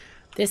way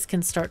this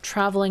can start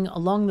traveling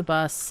along the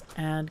bus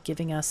and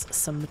giving us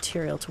some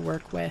material to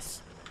work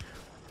with.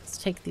 Let's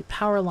take the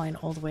power line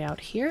all the way out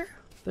here.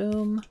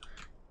 Boom.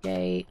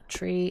 Yay.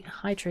 Tree.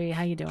 Hi, tree.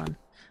 How you doing?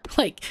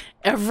 Like,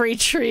 every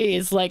tree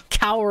is, like,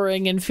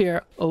 cowering in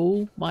fear.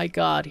 Oh my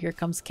god, here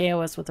comes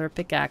KOS with her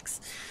pickaxe.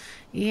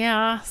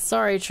 Yeah,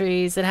 sorry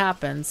trees, it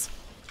happens.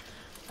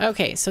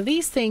 Okay, so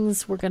these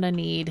things we're gonna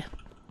need...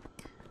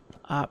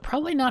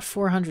 probably not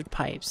 400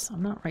 pipes.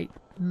 I'm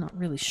not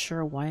really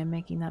sure why I'm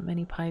making that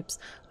many pipes.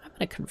 I'm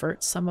gonna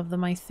convert some of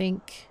them, I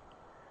think.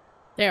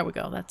 There we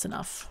go, that's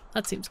enough.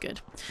 That seems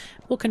good.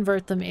 We'll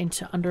convert them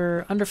into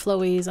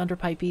underflowies,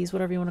 underpipies,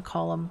 whatever you want to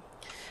call them.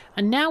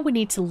 And now we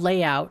need to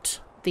lay out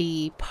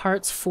the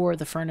parts for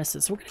the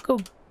furnaces. So we're going to go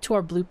to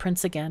our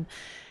blueprints again,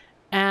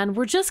 and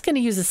we're just going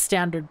to use a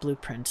standard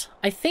blueprint.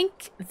 I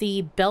think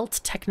the belt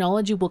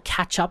technology will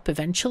catch up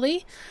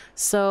eventually,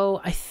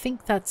 so I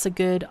think that's a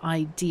good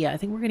idea. I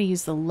think we're going to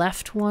use the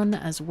left one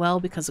as well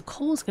because the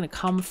coal is going to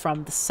come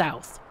from the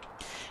south.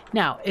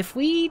 Now, if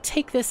we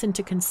take this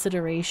into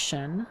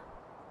consideration,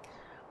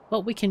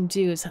 what we can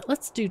do is,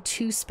 let's do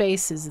 2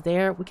 spaces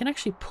there. We can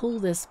actually pull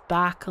this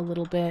back a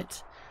little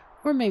bit,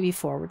 or maybe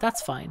forward.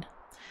 That's fine.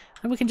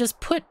 And we can just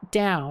put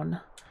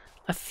down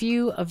a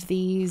few of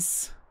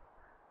these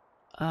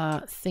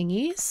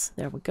thingies.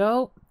 There we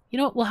go. You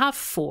know what? We'll have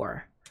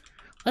 4.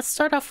 Let's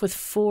start off with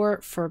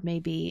 4 for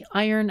maybe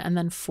iron, and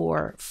then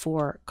 4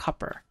 for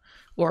copper,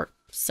 or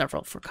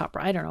several for copper.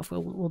 I don't know if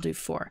we'll do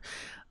 4.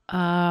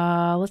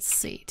 Let's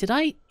see.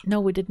 No,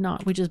 we did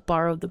not. We just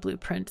borrowed the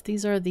blueprint.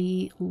 These are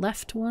the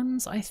left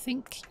ones, I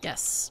think.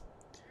 Yes.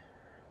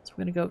 So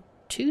we're going to go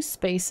 2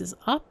 spaces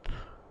up.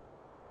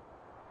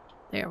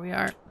 There we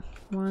are.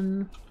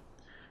 1,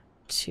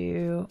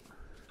 2,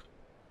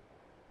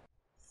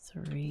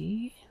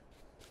 3,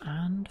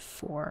 and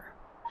 4.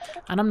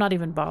 And I'm not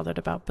even bothered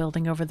about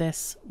building over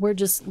this. We're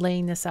just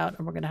laying this out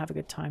and we're going to have a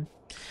good time.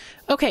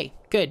 Okay,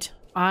 good.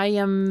 I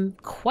am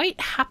quite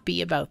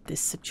happy about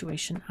this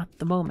situation at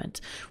the moment.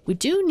 We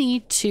do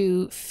need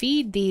to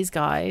feed these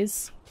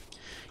guys.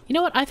 You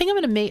know what? I think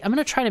I'm going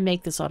to try to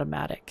make this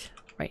automatic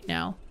right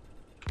now,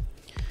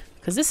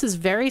 because this is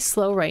very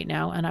slow right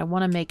now and I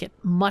want to make it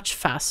much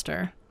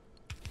faster.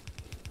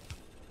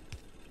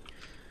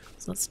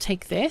 So let's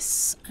take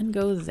this and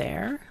go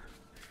there.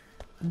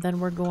 And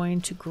then we're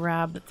going to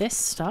grab this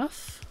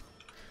stuff.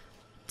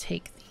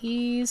 Take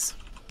these.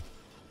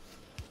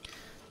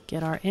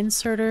 Get our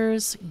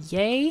inserters.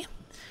 Yay.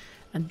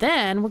 And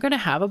then we're going to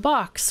have a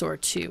box or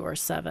 2 or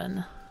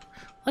 7.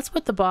 Let's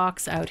put the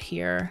box out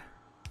here.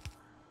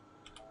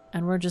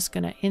 And we're just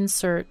going to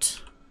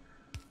insert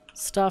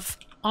stuff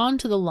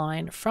onto the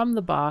line from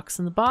the box.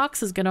 And the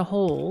box is going to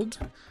hold...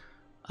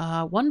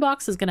 one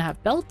box is going to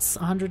have belts,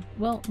 100,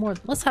 well, more,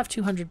 let's have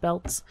 200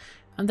 belts.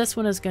 And this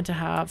one is going to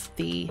have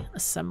the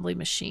assembly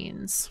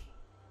machines.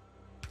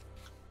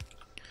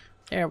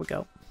 There we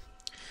go.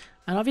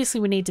 And obviously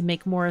we need to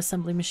make more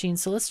assembly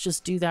machines, so let's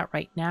just do that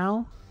right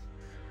now.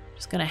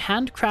 Just going to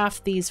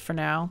handcraft these for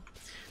now,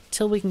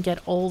 till we can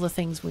get all the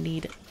things we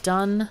need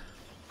done.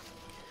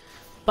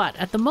 But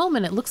at the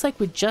moment, it looks like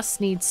we just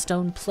need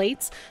stone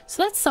plates,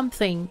 so that's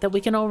something that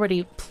we can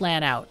already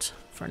plan out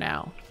for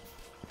now.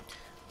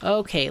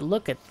 Okay,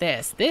 look at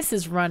this. This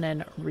is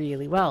running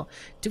really well.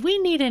 Do we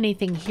need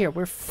anything here?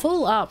 We're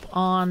full up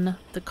on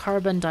the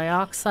carbon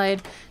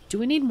dioxide. Do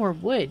we need more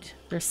wood?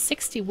 There's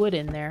 60 wood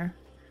in there.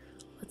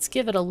 Let's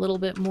give it a little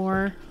bit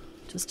more.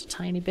 Just a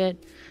tiny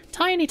bit.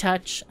 Tiny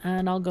touch.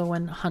 And I'll go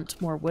and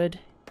hunt more wood.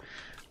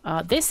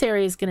 This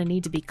area is going to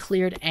need to be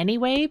cleared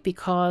anyway,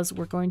 because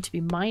we're going to be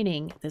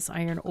mining this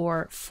iron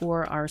ore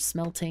for our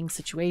smelting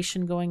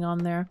situation going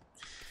on there.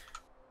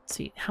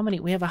 See how many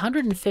we have.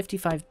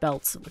 155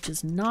 belts, which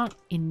is not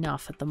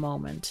enough at the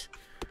moment,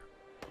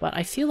 but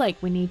I feel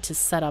like we need to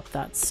set up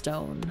that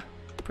stone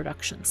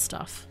production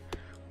stuff.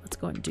 Let's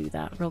go and do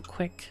that real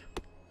quick.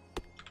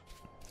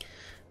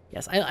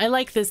 Yes, I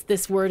like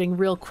this wording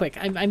real quick.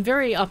 I'm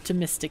very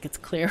optimistic, it's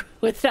clear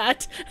with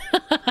that.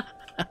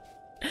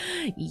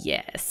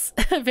 Yes,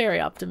 very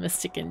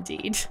optimistic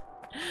indeed.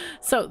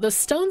 So the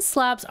stone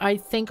slabs I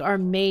think are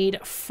made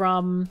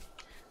from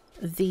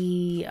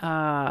the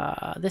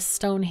this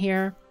stone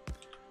here.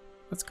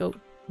 Let's go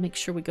make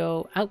sure we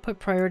go output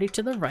priority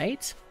to the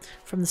right.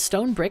 From the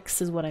stone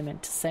bricks is what I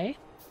meant to say.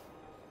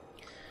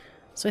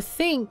 So I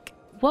think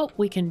what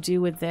we can do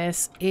with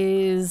this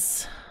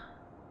is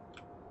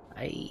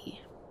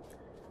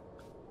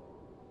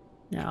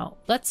now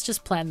let's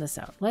just plan this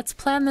out. Let's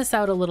plan this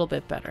out a little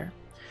bit better.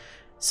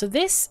 So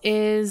this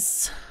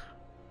is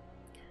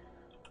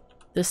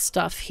this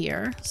stuff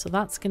here. So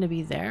that's going to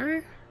be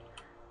there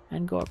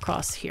and go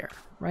across here,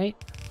 right?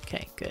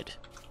 Okay, good.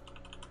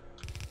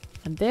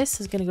 And this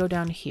is going to go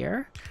down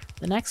here.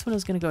 The next one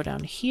is going to go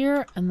down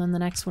here, and then the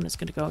next one is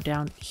going to go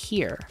down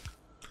here.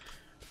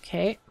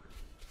 Okay.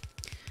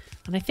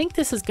 And I think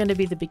this is going to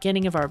be the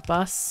beginning of our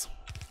bus.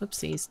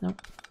 Oopsies,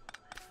 nope.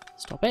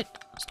 Stop it.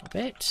 Stop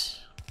it.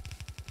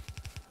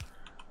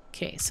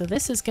 Okay, so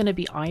this is going to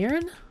be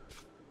iron.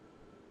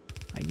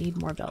 I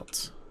need more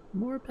belt.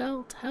 More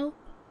belt, help.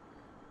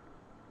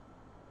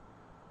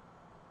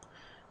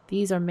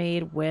 These are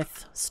made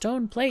with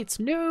stone plates.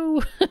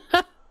 No!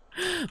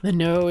 The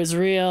no is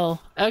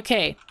real.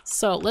 Okay,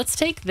 so let's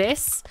take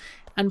this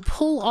and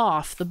pull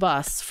off the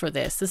bus for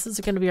this. This is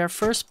going to be our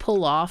first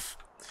pull off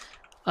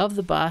of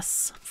the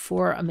bus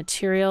for a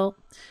material.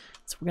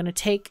 So we're going to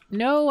take...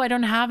 No, I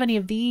don't have any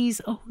of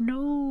these. Oh,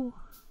 no.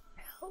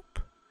 Help.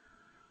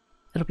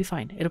 It'll be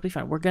fine. It'll be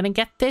fine. We're going to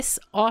get this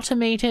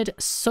automated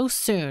so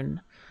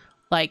soon.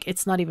 Like,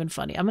 it's not even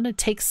funny. I'm going to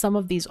take some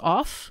of these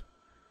off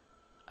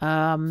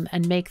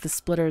and make the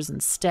splitters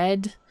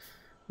instead.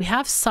 We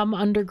have some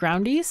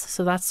undergroundies,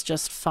 so that's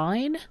just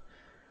fine.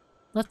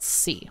 Let's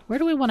see. Where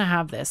do we want to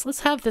have this?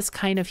 Let's have this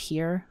kind of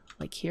here.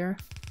 Like here.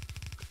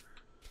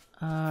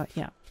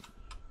 Yeah.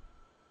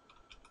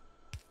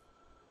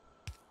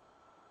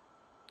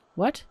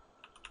 What?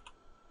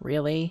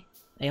 Really?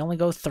 They only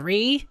go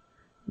 3?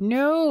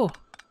 No!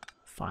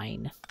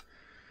 Fine.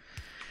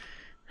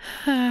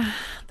 That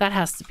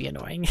has to be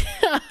annoying.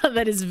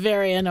 That is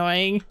very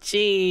annoying.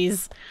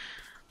 Jeez.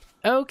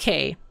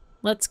 Okay.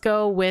 Let's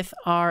go with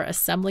our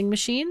assembling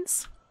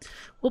machines.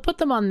 We'll put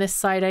them on this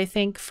side, I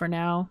think, for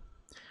now.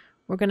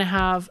 We're going to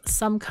have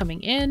some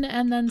coming in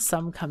and then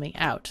some coming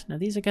out. Now,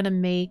 these are going to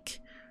make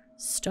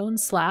stone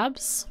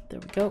slabs. There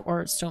we go.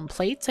 Or stone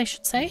plates, I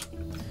should say.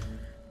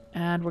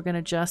 And we're going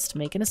to just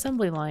make an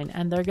assembly line.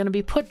 And they're going to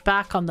be put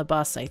back on the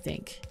bus, I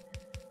think.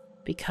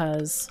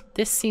 Because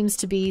this seems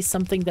to be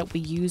something that we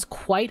use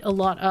quite a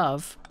lot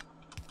of.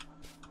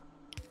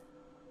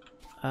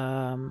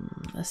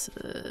 This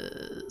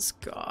is...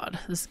 God,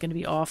 this is going to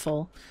be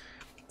awful.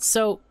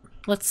 So,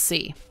 let's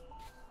see.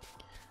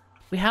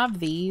 We have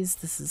these.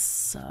 This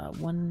is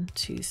 1,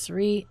 2,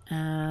 3,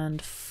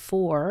 and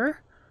 4.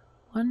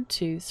 1,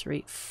 2,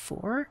 3,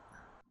 4.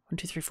 1,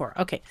 2, 3, 4.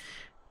 Okay.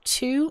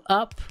 2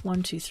 up.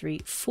 1, 2,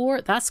 3,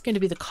 4. That's going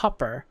to be the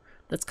copper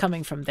that's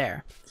coming from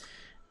there.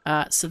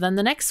 So then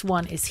the next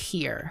one is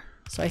here.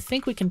 So I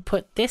think we can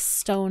put this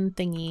stone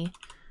thingy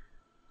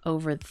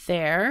over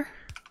there.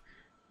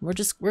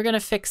 We're going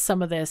to fix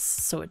some of this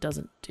so it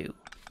doesn't do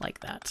like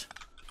that.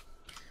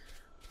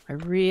 I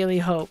really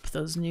hope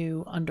those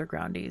new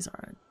undergroundies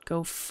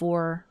go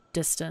 4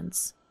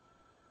 distance.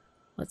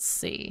 Let's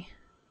see.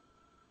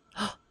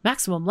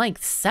 Maximum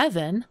length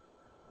 7.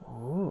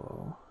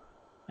 Oh,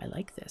 I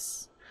like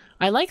this.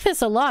 I like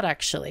this a lot,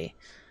 actually.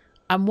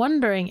 I'm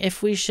wondering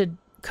if we should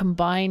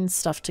combine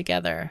stuff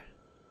together.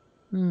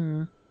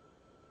 Okay,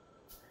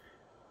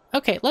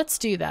 let's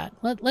do that.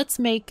 Let's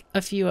make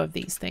a few of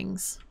these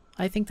things.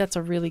 I think that's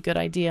a really good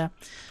idea.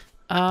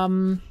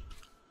 Obviously,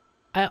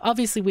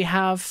 we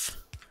have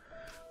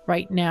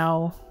right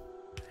now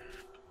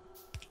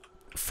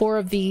 4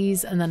 of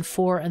these, and then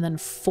 4, and then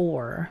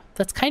 4.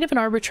 That's kind of an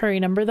arbitrary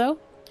number, though.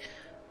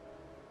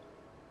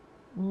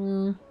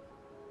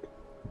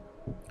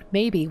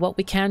 Maybe what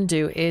we can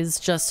do is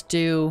just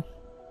do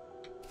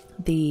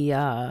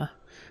the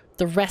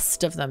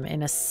rest of them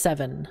in a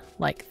 7.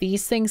 Like,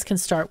 these things can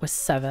start with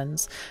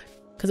 7s.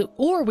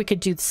 Or we could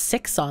do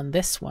 6 on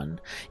this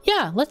one.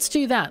 Yeah, let's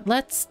do that.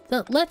 Let's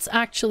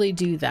actually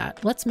do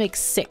that. Let's make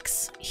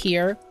 6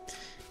 here.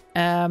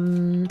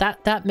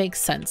 That makes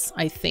sense,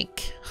 I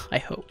think. I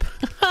hope.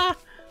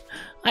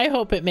 I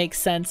hope it makes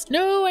sense.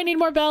 No, I need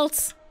more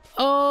belts.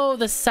 Oh,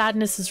 the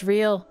sadness is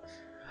real.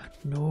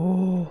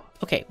 No.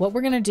 Okay, what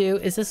we're gonna do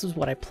is, this is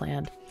what I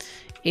planned,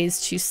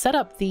 is to set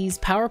up these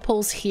power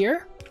poles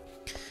here.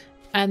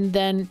 And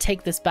then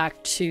take this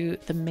back to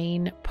the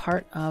main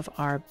part of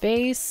our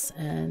base,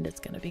 and it's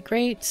going to be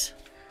great.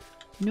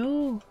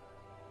 No.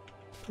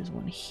 There's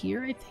one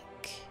here, I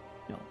think.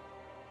 No.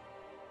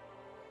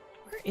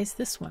 Where is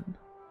this one?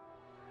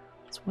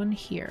 There's one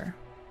here.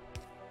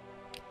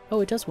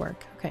 Oh, it does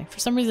work. Okay. For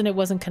some reason, it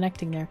wasn't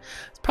connecting there.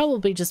 It's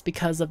probably just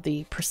because of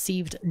the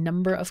perceived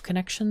number of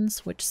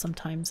connections, which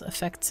sometimes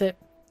affects it.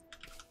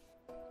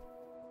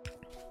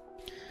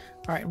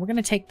 All right. We're going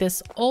to take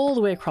this all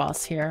the way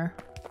across here.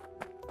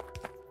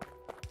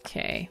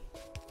 Okay.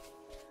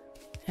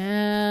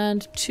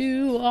 And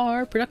to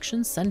our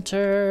production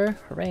center.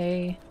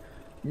 Hooray.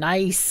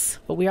 Nice.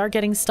 But we are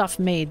getting stuff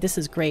made. This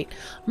is great.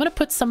 I'm going to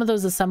put some of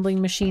those assembling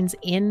machines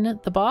in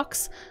the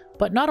box,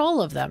 but not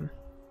all of them.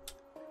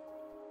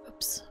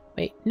 Oops.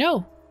 Wait,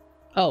 no.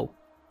 Oh,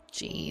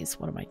 geez.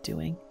 What am I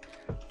doing?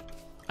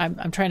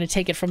 I'm trying to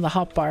take it from the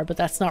hotbar, but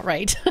that's not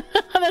right.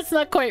 That's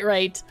not quite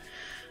right.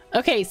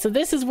 Okay, so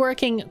this is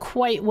working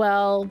quite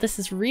well. This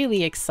is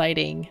really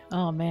exciting.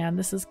 Oh man,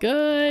 this is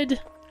good.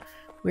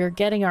 We're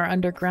getting our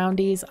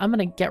undergroundies. I'm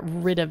gonna get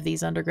rid of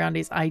these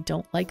undergroundies. I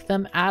don't like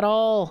them at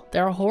all.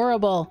 They're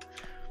horrible.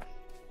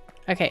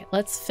 Okay,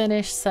 let's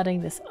finish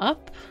setting this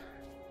up.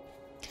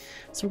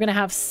 So we're gonna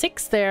have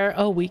 6 there.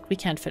 Oh, we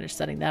can't finish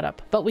setting that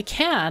up, but we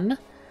can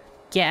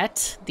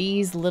get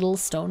these little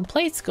stone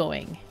plates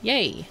going.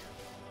 Yay.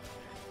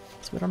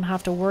 So we don't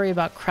have to worry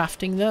about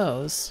crafting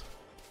those.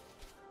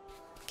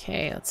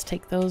 Okay, let's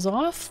take those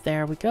off.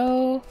 There we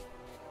go.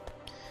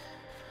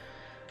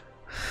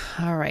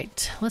 All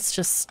right, let's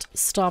just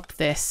stop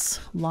this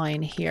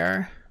line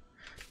here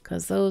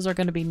because those are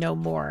going to be no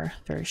more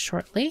very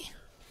shortly.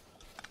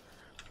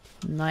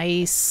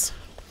 Nice.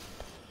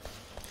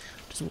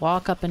 Just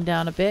walk up and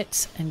down a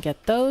bit and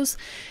get those.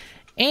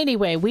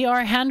 Anyway, we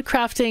are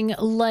handcrafting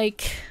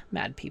like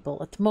mad people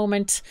at the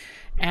moment,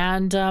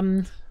 and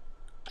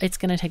it's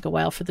going to take a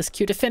while for this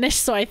queue to finish.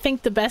 So I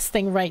think the best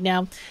thing right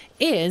now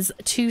is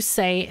to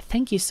say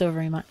thank you so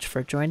very much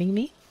for joining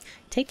me.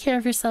 Take care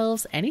of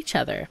yourselves and each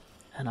other,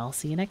 and I'll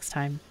see you next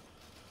time.